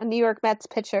was? A New York Mets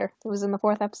pitcher who was in the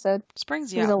fourth episode.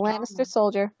 Springs He you was a out. Lannister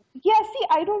soldier. Yeah, see,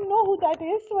 I don't know who that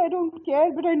is, so I don't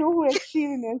care, but I know who Ed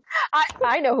Sheeran is.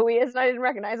 I know who he is, and I didn't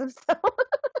recognize him, so...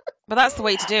 But that's the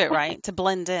way to do it, right? To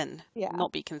blend in, Yeah.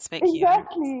 not be conspicuous.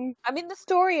 Exactly. I mean, the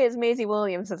story is Maisie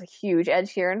Williams is a huge Ed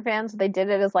Sheeran fan, so they did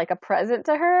it as like a present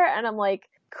to her, and I'm like,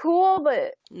 cool,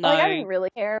 but No. like I didn't really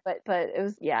care, but it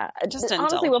was, yeah. Just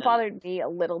honestly, what indulgent. bothered me a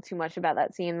little too much about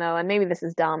that scene, though, and maybe this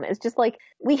is dumb, is just like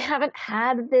we haven't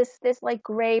had this like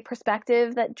gray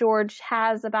perspective that George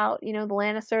has about, you know, the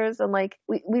Lannisters, and like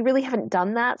we really haven't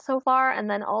done that so far. And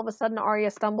then all of a sudden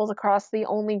Arya stumbles across the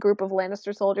only group of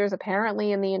Lannister soldiers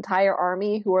apparently in the entire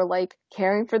army who are like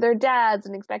caring for their dads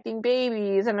and expecting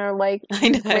babies and are like I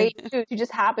know. great dudes who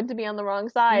just happen to be on the wrong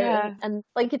side. Yeah. And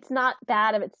like it's not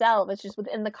bad of itself. It's just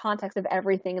within the context of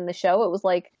everything in the show, it was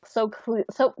like so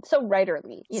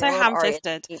writerly, you So know,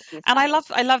 ham-fisted. Arya- And I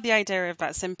love the idea of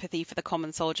that sympathy for the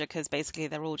common soldier, because basically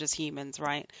they're all just humans,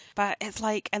 right? But it's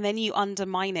like, and then you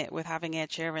undermine it with having Ed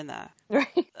Sheeran there.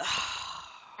 right.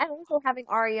 And also having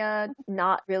Arya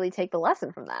not really take the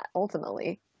lesson from that,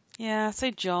 ultimately. Yeah,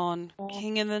 so John,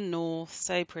 King in the North,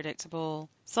 so predictable.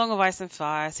 Song of Ice and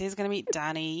Fire, so he's going to meet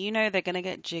Dany. You know they're going to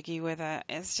get jiggy with it.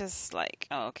 It's just like,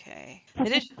 okay. They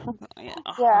did, yeah.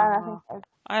 Yeah,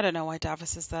 I don't know why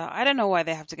Davos is there. I don't know why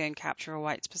they have to go and capture a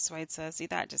white to persuade Cersei.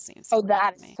 That just seems Oh, silly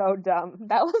that's to me. so dumb.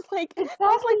 That was like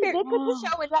Exactly. they They put could the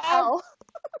show in have- hell.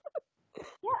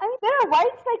 Yeah, I mean, there are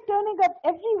whites like turning up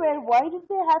everywhere. Why did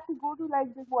they have to go to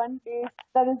like this one place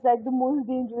that is like the most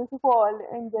dangerous of all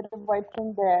and get a white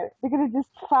thing there? They could have just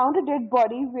found a dead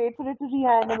body, wait for it to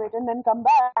reanimate, and then come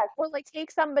back. Or like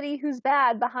take somebody who's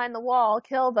bad behind the wall,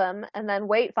 kill them, and then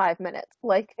wait 5 minutes.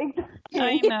 Like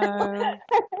I know.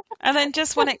 And then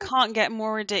just when it can't get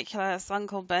more ridiculous,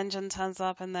 Uncle Benjen turns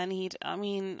up and then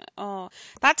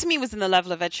that to me was in the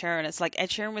level of Ed Sheeran. It's like Ed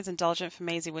Sheeran was indulgent for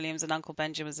Maisie Williams and Uncle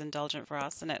Benjen was indulgent for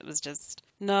us. And it was just,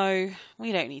 no,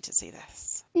 we don't need to see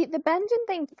this. the Benjen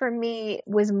thing for me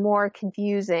was more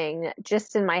confusing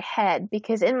just in my head,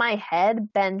 because in my head,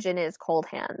 Benjen is cold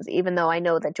hands, even though I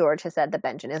know that George has said that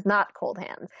Benjen is not cold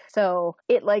hands. So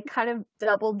it like kind of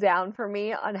doubled down for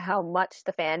me on how much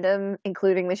the fandom,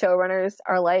 including the showrunners,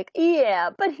 are like, yeah,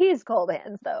 but he's cold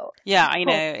hands though. Yeah, I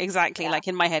know, exactly. Yeah. Like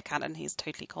in my head canon, he's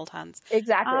totally cold hands.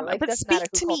 Exactly. Like, But doesn't matter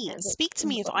speak who to cold me. hands is. Speak to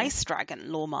me of Ice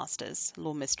Dragon law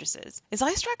mistresses. Is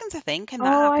Ice Dragons a thing? Can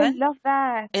that Oh, happen? I love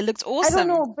that. It looked I awesome. don't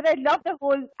know, but I love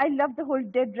the whole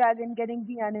dead dragon getting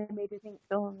reanimated thing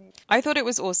so amazing. I thought it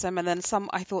was awesome, and then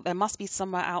I thought there must be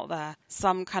somewhere out there,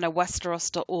 some kind of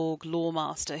Westeros.org lore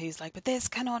master who's like, but this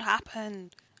cannot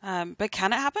happen. But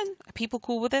can it happen? Are people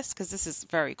cool with this? Because this is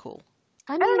very cool.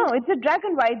 I I don't mean, know. It's a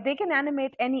dragon, right? They can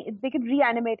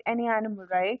reanimate any animal,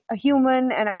 right? A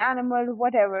human, an animal,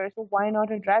 whatever. So why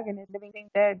not a dragon? It's living thing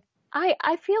dead.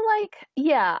 I feel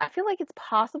like it's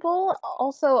possible.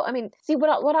 Also, I mean, see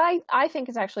what I think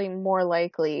is actually more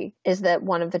likely is that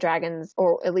one of the dragons,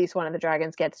 or at least one of the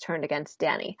dragons, gets turned against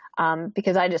Dany.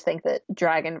 Because I just think that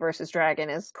dragon versus dragon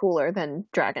is cooler than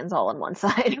dragons all on one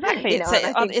side. Exactly. You know,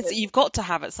 and I think You've got to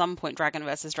have at some point dragon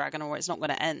versus dragon, or it's not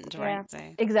going to end, right? Yeah. So,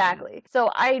 Exactly. So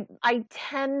I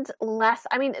tend less.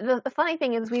 I mean, the funny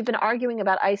thing is we've been arguing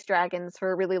about ice dragons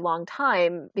for a really long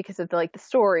time because of the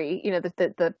story, you know,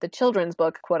 the children's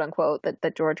book, quote unquote,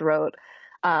 that George wrote,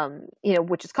 you know,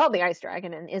 which is called The Ice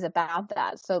Dragon and is about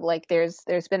that. So like there's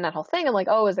been that whole thing of like,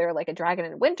 oh, is there like a dragon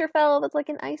in Winterfell that's like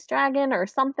an ice dragon or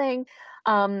something?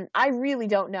 I really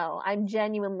don't know. I'm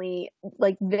genuinely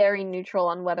like very neutral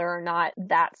on whether or not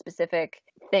that specific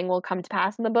thing will come to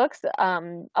pass in the books,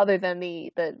 other than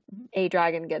the a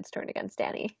dragon gets turned against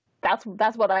Dany.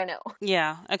 That's what I know.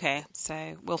 yeah, okay,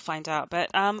 so we'll find out.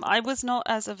 But I was not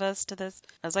as averse to this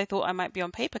as I thought I might be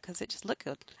on paper because it just looked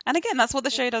good. And again, that's what the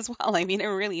show does well. I mean, it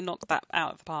really knocked that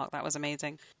out of the park. That was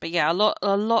amazing. But yeah, a lot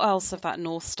else of that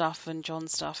North stuff and Jon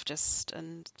stuff,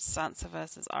 and Sansa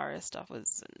versus Arya stuff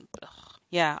was.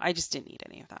 Yeah, I just didn't need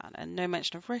any of that. And no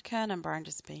mention of Rickon and Bran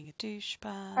just being a douchebag.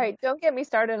 All right, don't get me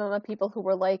started on the people who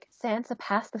were like, Sansa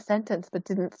passed the sentence but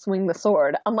didn't swing the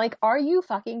sword. I'm like, are you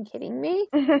fucking kidding me?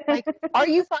 Like, are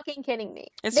you fucking kidding me?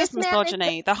 It's This just man is-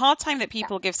 misogyny. The hard time that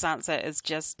people give Sansa is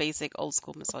just basic old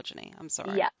school misogyny. I'm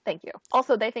sorry. Yeah, thank you.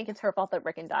 Also, they think it's her fault that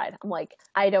Rickon died. I'm like,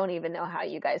 I don't even know how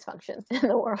you guys function in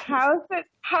the world. How can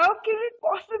it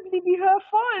possibly be her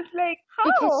fault? Like, how?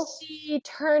 Because she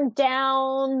turned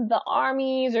down the armies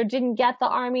or didn't get the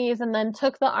armies and then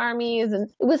took the armies, and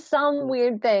it was some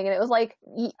weird thing, and it was like,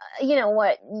 you know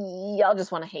what, y'all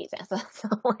just want to hate Sansa. So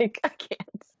like, I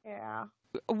can't. Yeah.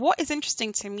 What is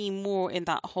interesting to me more in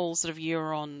that whole sort of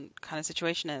Euron kind of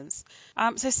situation is,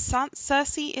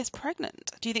 Cersei is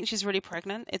pregnant. Do you think she's really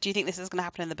pregnant? Do you think this is going to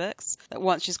happen in the books? That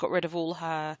once she's got rid of all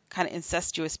her kind of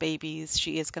incestuous babies,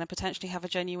 she is going to potentially have a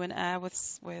genuine heir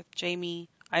with Jaime?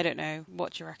 I don't know.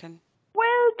 What do you reckon?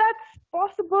 Well, that's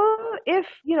possible if,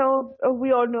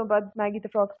 we all know about Maggie the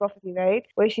Frog's prophecy, right?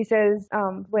 Where she says,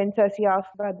 when Cersei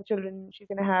asks about the children she's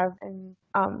going to have, and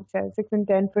says 6 and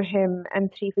 10 for him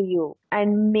and 3 for you.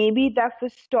 And maybe that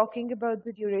was talking about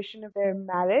the duration of their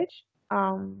marriage.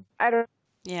 I don't.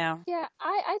 Yeah. Yeah,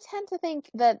 I tend to think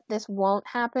that this won't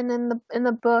happen in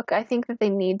the book. I think that they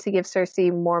need to give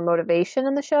Cersei more motivation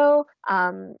in the show,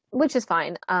 which is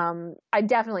fine. I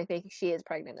definitely think she is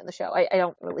pregnant in the show. I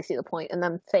don't really see the point in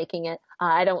them faking it.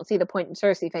 I don't see the point in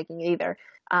Cersei faking it either,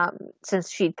 since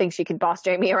she thinks she can boss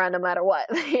Jaime around no matter what,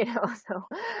 So,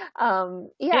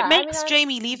 yeah. It makes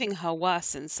Jaime leaving her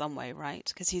worse in some way, right?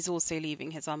 Because he's also leaving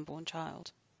his unborn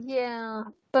child. Yeah,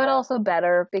 but also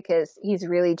better because he's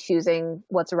really choosing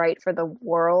what's right for the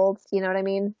world. You know what I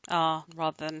mean?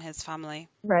 Rather than his family.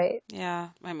 Right. Yeah.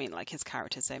 I mean, like, his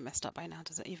character's so messed up by now.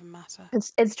 Does it even matter?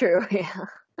 It's true. Yeah.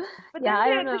 But yeah, then I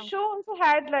don't know. The show also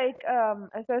had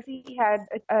Cersei had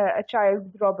a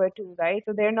child with Robert too, right?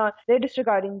 So they're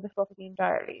disregarding this prophecy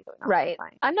entirely. So right.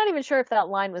 Fine. I'm not even sure if that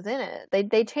line was in it.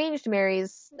 They changed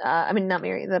Mary's. Not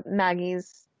Mary, the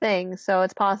Maggie's thing. So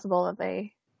it's possible that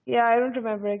they. Yeah, I don't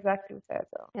remember exactly what said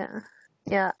though. Yeah.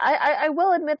 Yeah. I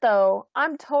will admit though,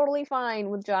 I'm totally fine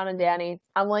with John and Dany.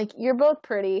 I'm like, you're both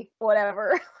pretty,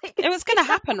 whatever. It was going to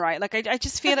happen, right? Like, I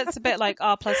just feel it's a bit like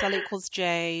R plus L equals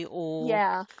J, or,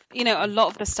 yeah. A lot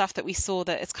of the stuff that we saw,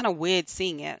 that it's kind of weird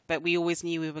seeing it, but we always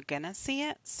knew we were going to see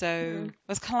it. So it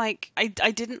was kind of like,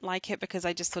 I didn't like it because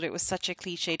I just thought it was such a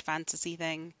cliched fantasy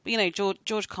thing. But,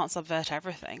 George can't subvert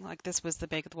everything. Like, this was the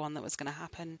big one that was going to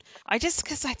happen.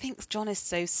 Because I think John is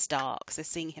so stark, so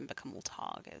seeing him become all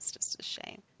Targ is just a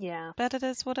shame. Yeah. But it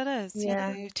is what it is.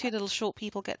 Yeah. Two little short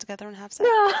people get together and have sex.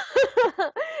 No.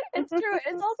 It's true.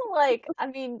 It's also like,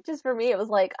 just for me, it was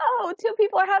like, oh, 2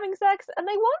 people are having sex and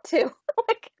they want to.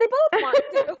 Like, they both want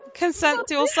to.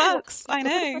 Consensual sex. I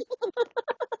know.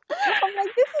 I'm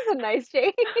like, this is a nice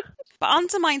change. But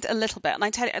undermined a little bit. And I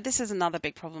tell you, this is another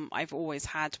big problem I've always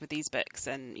had with these books.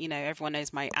 And, everyone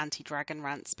knows my anti-dragon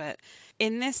rants. But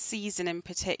in this season in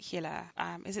particular,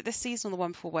 is it this season or the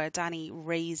one before, where Dany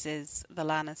raises the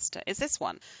Lannister? Is this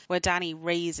one where Dany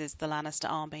raises the Lannister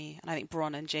army? And I think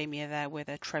Bronn and Jaime are there with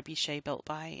a trebuchet built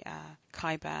by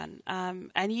Qyburn.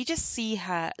 And you just see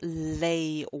her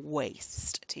lay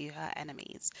waste to her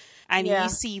enemies. And you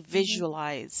see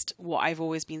visualized what I've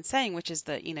always been saying, which is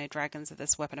that, dragons are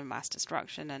this weapon of mass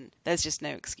destruction and there's just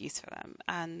no excuse for them.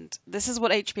 And this is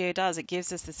what HBO does. It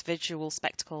gives us this visual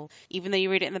spectacle. Even though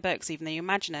you read it in the books, even though you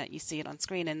imagine it, you see it on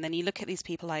screen. And then you look at these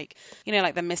people like,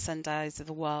 like the Missandei's of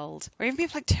the world, or even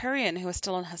people like Tyrion who are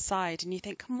still on her side. And you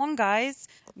think, come on, guys,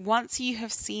 once you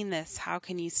have seen this, how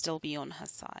can you still be on her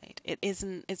side? It's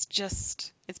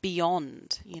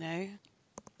beyond,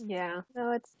 Yeah.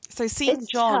 No, So seeing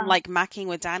John tough. macking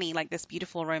with Dany, like this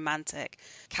beautiful romantic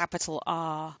capital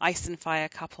R ice and fire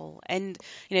couple, and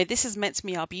this is meant to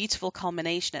be our beautiful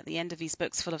culmination at the end of these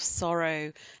books, full of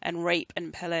sorrow and rape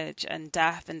and pillage and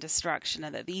death and destruction,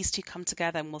 and that these two come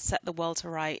together and will set the world to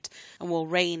right and will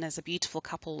reign as a beautiful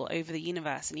couple over the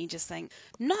universe. And you just think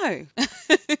no,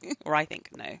 or I think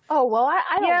no. Oh well,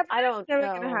 I don't It's never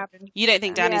know. gonna happen. You don't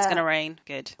think Dany's going to reign?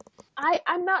 Good.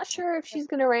 I'm not sure if she's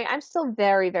going to reign. I'm still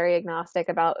very, very agnostic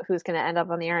about who's going to end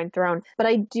up on the Iron Throne, but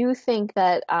I do think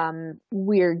that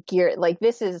we're geared. Like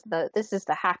this is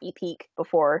the happy peak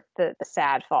before the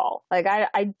sad fall. Like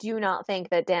I do not think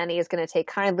that Dany is going to take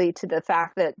kindly to the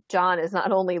fact that Jon is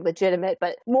not only legitimate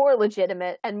but more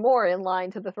legitimate and more in line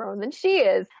to the throne than she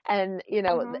is, and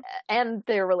and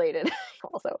they're related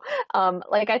also.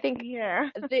 I think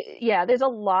there's a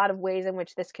lot of ways in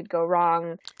which this could go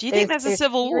wrong. Do you think there's a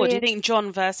civil war? Do you think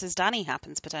Jon versus Dany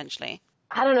happens potentially?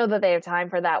 I don't know that they have time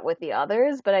for that with the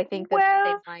others, but I think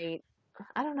that they might.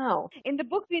 I don't know. In the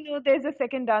book, we know there's a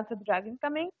second Dance of the Dragon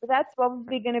coming, but that's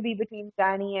probably going to be between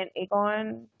Dany and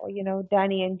Aegon, or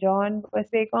Dany and Jon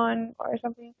versus Aegon or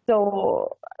something.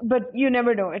 So, but you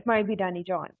never know. It might be Dany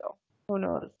Jon though. Who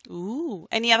knows? Ooh.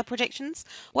 Any other predictions?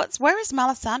 Where is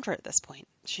Melisandre at this point?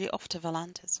 Is she off to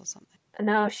Volantis or something?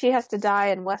 No, she has to die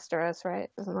in Westeros, right?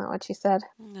 Isn't that what she said?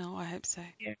 No, I hope so.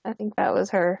 Yeah. I think that was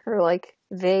her like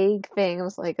vague thing. It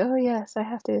was like, oh yes, I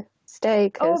have to stay.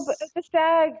 Cause... Oh, but the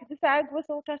stag was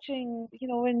so touching.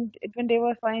 When they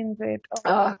were fine with.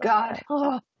 Oh God.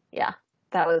 Oh yeah.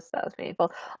 was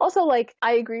painful. Also, like,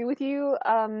 I agree with you,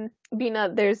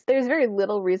 Bina. There's very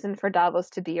little reason for Davos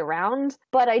to be around,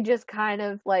 but I just kind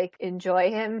of like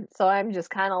enjoy him, so I'm just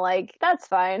kind of like, that's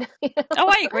fine. Oh,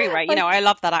 I agree, right? You Like, know, I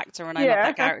love that actor and I love Yeah.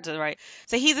 that character, right?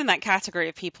 So he's in that category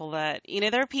of people that, you know,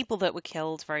 there are people that were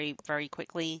killed very, very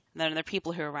quickly. And then there are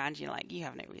people who are around you, like, you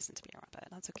have no reason to be around, but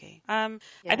that's okay. yeah.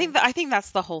 I think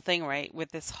that's the whole thing, right?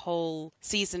 With this whole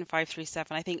season 5 through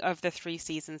 7. I think of the 3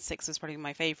 seasons, 6 was probably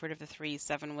my favorite of the 3.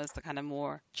 7 was the kind of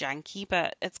more janky,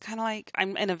 but it's kind of like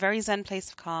I'm in a very zen place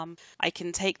of calm. I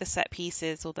can take the set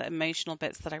pieces or the emotional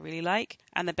bits that I really like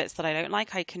and the bits that I don't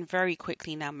like, I can very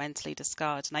quickly now mentally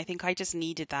discard. And I think I just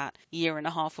needed that year and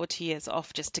a half or 2 years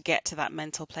off just to get to that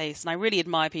mental place. And I really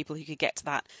admire people who could get to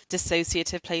that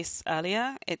dissociative place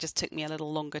earlier. It just took me a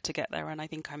little longer to get there, and I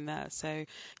think I'm there. So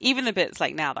even the bits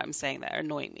like now that I'm saying that are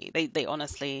annoying me, they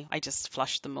honestly, I just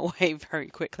flushed them away very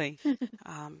quickly.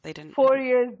 They didn't. 4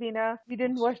 years, Bina. We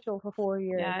didn't watch show for 4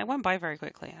 years. Yeah, it went by very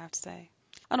quickly, I have to say.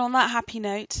 And on that happy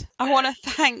note, I want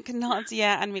to thank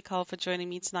Nadia and Michal for joining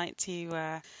me tonight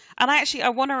I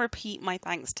want to repeat my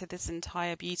thanks to this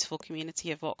entire beautiful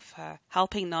community of VOC for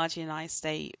helping Nadia and I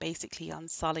stay basically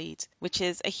unsullied, which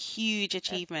is a huge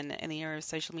achievement in the era of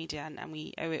social media, and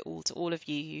we owe it all to all of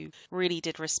you who really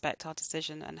did respect our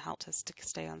decision and helped us to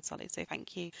stay unsullied. So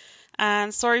thank you.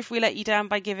 And sorry if we let you down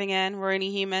by giving in. We're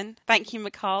only human. Thank you,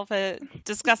 Michal, for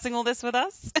discussing all this with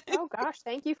us. Oh gosh,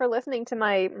 thank you for listening to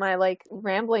my like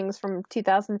ramblings from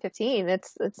 2015.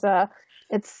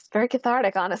 It's very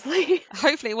cathartic, honestly.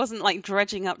 Hopefully it wasn't like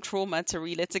dredging up trauma to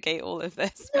relitigate all of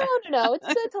this. No. It's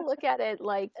good to look at it,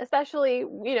 like, especially,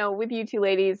 you know, with you two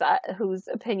ladies whose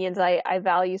opinions I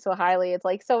value so highly. It's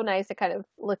like so nice to kind of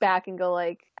look back and go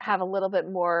like, have a little bit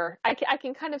more. I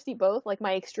can kind of see both, like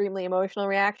my extremely emotional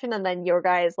reaction and then your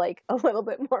guys like a little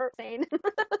bit more sane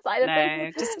side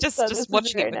of things. Just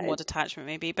watching it with more detachment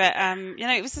maybe. But you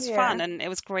know, it was just fun, and it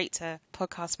was great to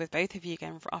podcast with both of you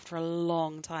again after a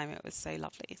long time. It was so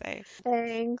lovely. So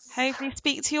thanks. Hopefully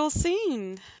speak to you all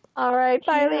soon. All right,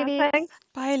 bye, ladies. Thanks.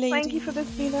 Bye, ladies. Thank you for this,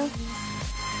 Bina.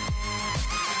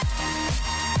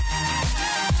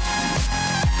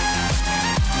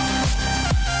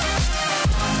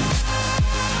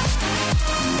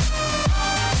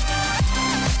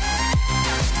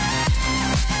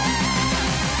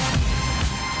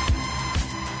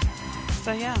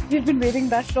 So yeah. We've been waiting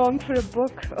that long for a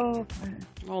book. Oh,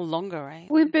 Or longer, right?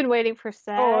 We've been waiting for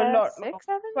a lot.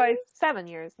 7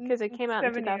 years, because it came out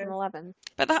in 7 years. 2011.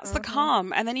 But that's the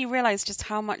calm. And then you realize just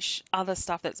how much other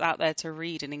stuff that's out there to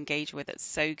read and engage with. It's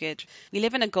so good. We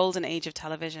live in a golden age of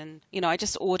television. You know, I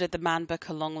just ordered the Man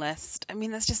Booker long list. I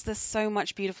mean, there's so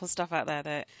much beautiful stuff out there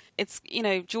that it's, you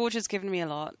know, George has given me a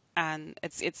lot, and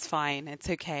it's fine. It's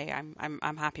okay.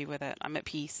 I'm happy with it. I'm at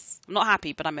peace. I'm not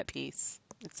happy, but I'm at peace.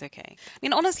 It's okay. I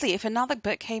mean, honestly, if another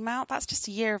book came out, that's just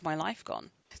a year of my life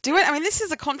gone. I mean, this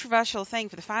is a controversial thing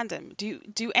for the fandom.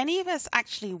 Do any of us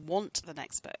actually want the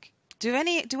next book? Do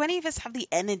any of us have the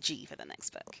energy for the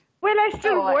next book? Well, I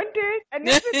still want it, and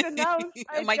if it's announced,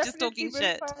 Am I just talking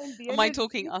shit? Am I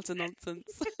talking utter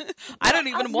nonsense? I I don't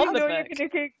even want the book.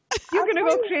 You're gonna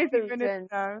go crazy when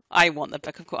it's out. I want the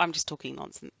book, of course. I'm just talking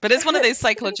nonsense. But it's one of those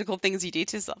psychological things you do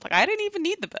to yourself. Like, I don't even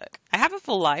need the book. I have a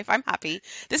full life. I'm happy.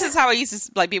 This is how I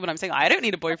used to be when I'm saying I don't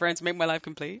need a boyfriend to make my life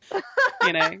complete.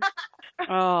 You know.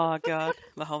 Oh god,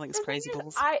 the whole thing's crazy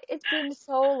balls. It's been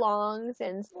so long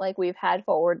since like we've had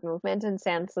forward movement and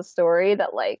Sansa's story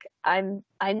that like I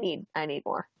need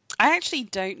more. I actually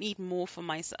don't need more for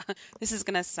myself. This is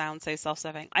going to sound so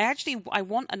self-serving. I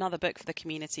want another book for the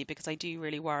community because I do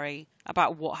really worry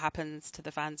about what happens to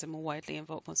the fans more widely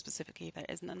involved, more specifically if there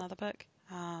isn't another book.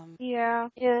 Yeah.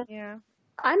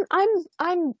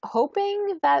 I'm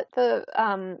hoping that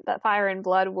that Fire and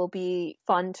Blood will be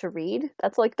fun to read.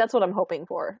 That's what I'm hoping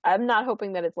for. I'm not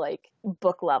hoping that it's like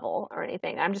book level or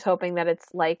anything. I'm just hoping that it's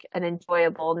like an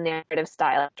enjoyable narrative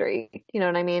style history. You know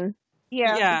what I mean?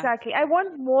 Yeah, exactly. I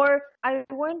want more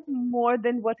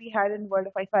than what we had in World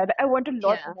of Ice. I want a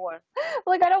lot more.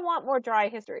 Like, I don't want more dry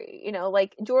history. You know,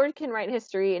 like George can write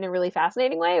history in a really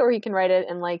fascinating way, or he can write it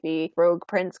in like the Rogue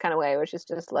Prince kind of way, which is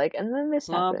just like, and then this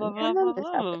happened, and then this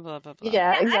happened.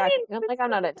 Yeah, exactly. I'm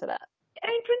not into that. I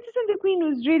mean, Princess and the Queen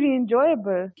was really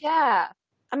enjoyable. Yeah.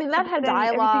 I mean, that had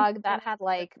dialogue, that had,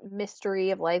 like,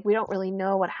 mystery of, like, we don't really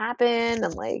know what happened,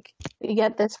 and, like, you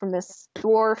get this from this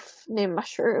dwarf named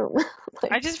Mushroom.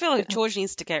 I just feel like George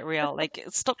needs to get real. Like,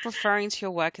 stop referring to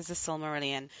your work as a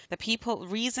Silmarillion.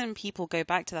 Reason people go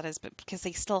back to that is because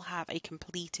they still have a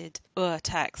completed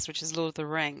text, which is Lord of the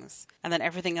Rings, and then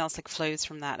everything else, like, flows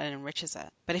from that and enriches it.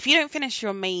 But if you don't finish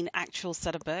your main actual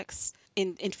set of books,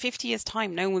 in 50 years'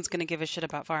 time, no one's going to give a shit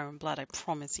about Fire and Blood, I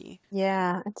promise you.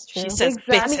 Yeah, it's true. She says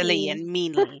Exactly. bitterly and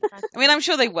meanly. I mean, I'm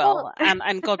sure they will,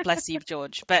 and God bless you,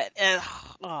 George. But yeah,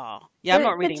 I'm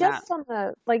not reading that.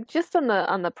 Just on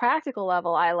the practical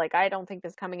level, I don't think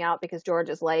this coming out because George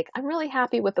is like, I'm really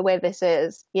happy with the way this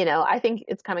is. I think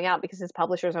it's coming out because his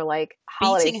publishers are like,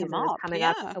 holiday Beating him season is up, coming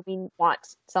yeah. up, so we want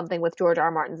something with George R.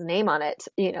 R. Martin's name on it,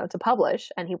 to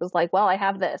publish. And he was like, well, I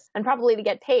have this, and probably to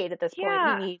get paid at this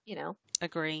Yeah. point, he need.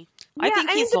 Agree. Yeah, I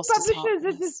think he's the lost his heart.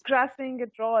 publishers are just grasping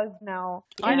at straws now.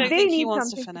 I don't They think he need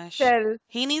wants to something finish. sell.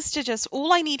 He needs to just,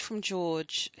 all I need from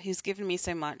George, who's given me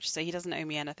so much, so he doesn't owe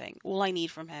me anything, all I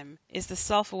need from him is the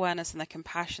self-awareness and the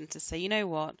compassion to say, you know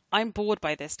what, I'm bored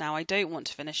by this now, I don't want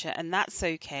to finish it, and that's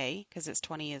okay, because it's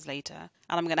 20 years later, and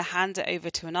I'm going to hand it over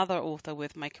to another author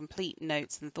with my complete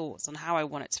notes and thoughts on how I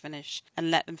want it to finish, and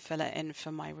let them fill it in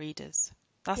for my readers.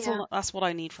 That's all. That's what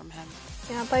I need from him.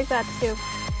 Yeah, I like that too.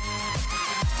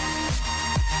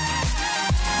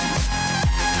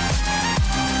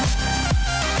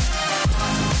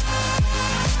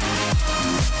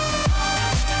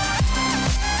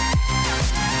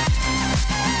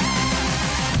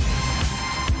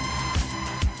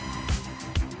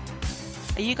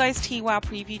 Are you guys TWOW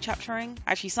preview chaptering?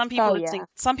 Actually, some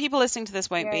people listening to this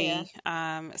won't be.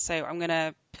 So I'm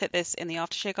gonna put this in the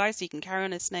after show, guys, so you can carry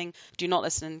on listening. Do not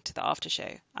listen to the after show,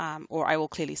 or I will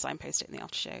clearly signpost it in the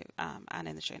after show and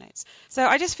in the show notes. So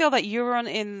I just feel that Euron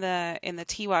in the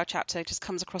TWOW chapter just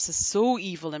comes across as so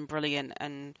evil and brilliant,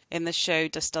 and in the show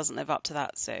just doesn't live up to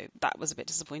that. So that was a bit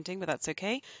disappointing, but that's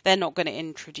okay. They're not going to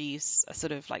introduce a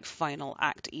sort of like final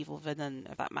act evil villain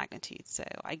of that magnitude, so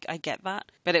I get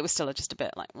that, but it was still just a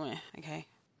bit like, okay.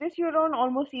 This Euron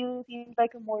almost seems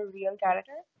like a more real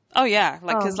character. Oh yeah,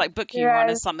 because book Euron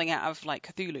is something out of like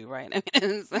Cthulhu, right? I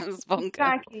mean, it's bonkers.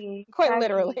 Exactly. Quite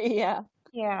literally, yeah.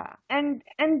 Yeah, and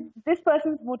this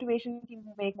person's motivation seems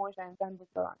to make more sense than with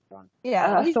Euron.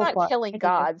 Yeah, he's so not far. killing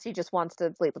gods. He just wants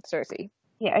to sleep with Cersei.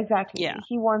 Yeah, exactly. Yeah.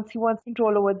 He wants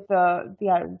control over the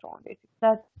Iron Throne, basically.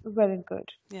 That's well and good.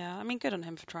 Yeah, I mean, good on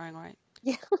him for trying, right?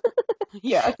 Yeah.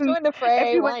 Yeah. Join the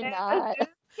fray. Why not?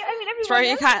 Yeah, I mean, everyone Throw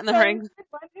your cat in the ring.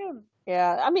 Him.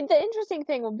 Yeah, I mean, the interesting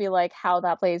thing will be like how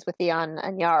that plays with Theon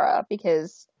and Yara,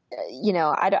 because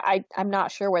I'm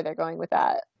not sure where they're going with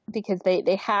that, because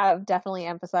they have definitely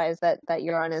emphasized that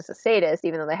Euron is a sadist,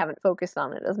 even though they haven't focused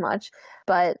on it as much.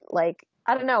 But like,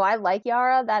 I don't know, I like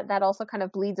Yara. That also kind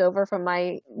of bleeds over from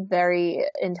my very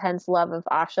intense love of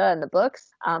Asha in the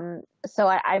books. So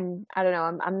I don't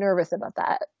know, I'm nervous about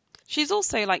that. She's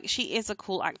also like, she is a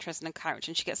cool actress and a character,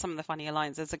 and she gets some of the funnier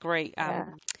lines. There's a great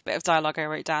bit of dialogue I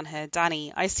wrote down here.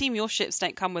 Danny, I assume your ships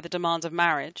don't come with a demand of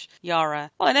marriage. Yara,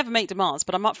 well, I never make demands,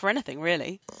 but I'm up for anything,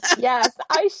 really. Yes,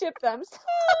 I ship them.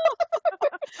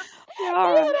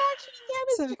 Yara,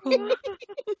 so cool.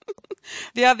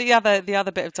 The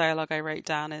other bit of dialogue I wrote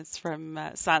down is from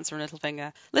Sansa and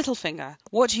Littlefinger. Littlefinger,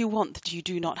 what do you want that you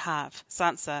do not have?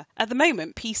 Sansa, at the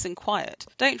moment, peace and quiet.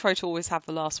 Don't try to always have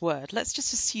the last word. Let's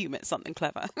just assume it's something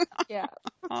clever. Yeah.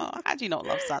 Oh, how do you not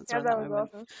love Sansa in that that was moment?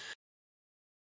 awesome.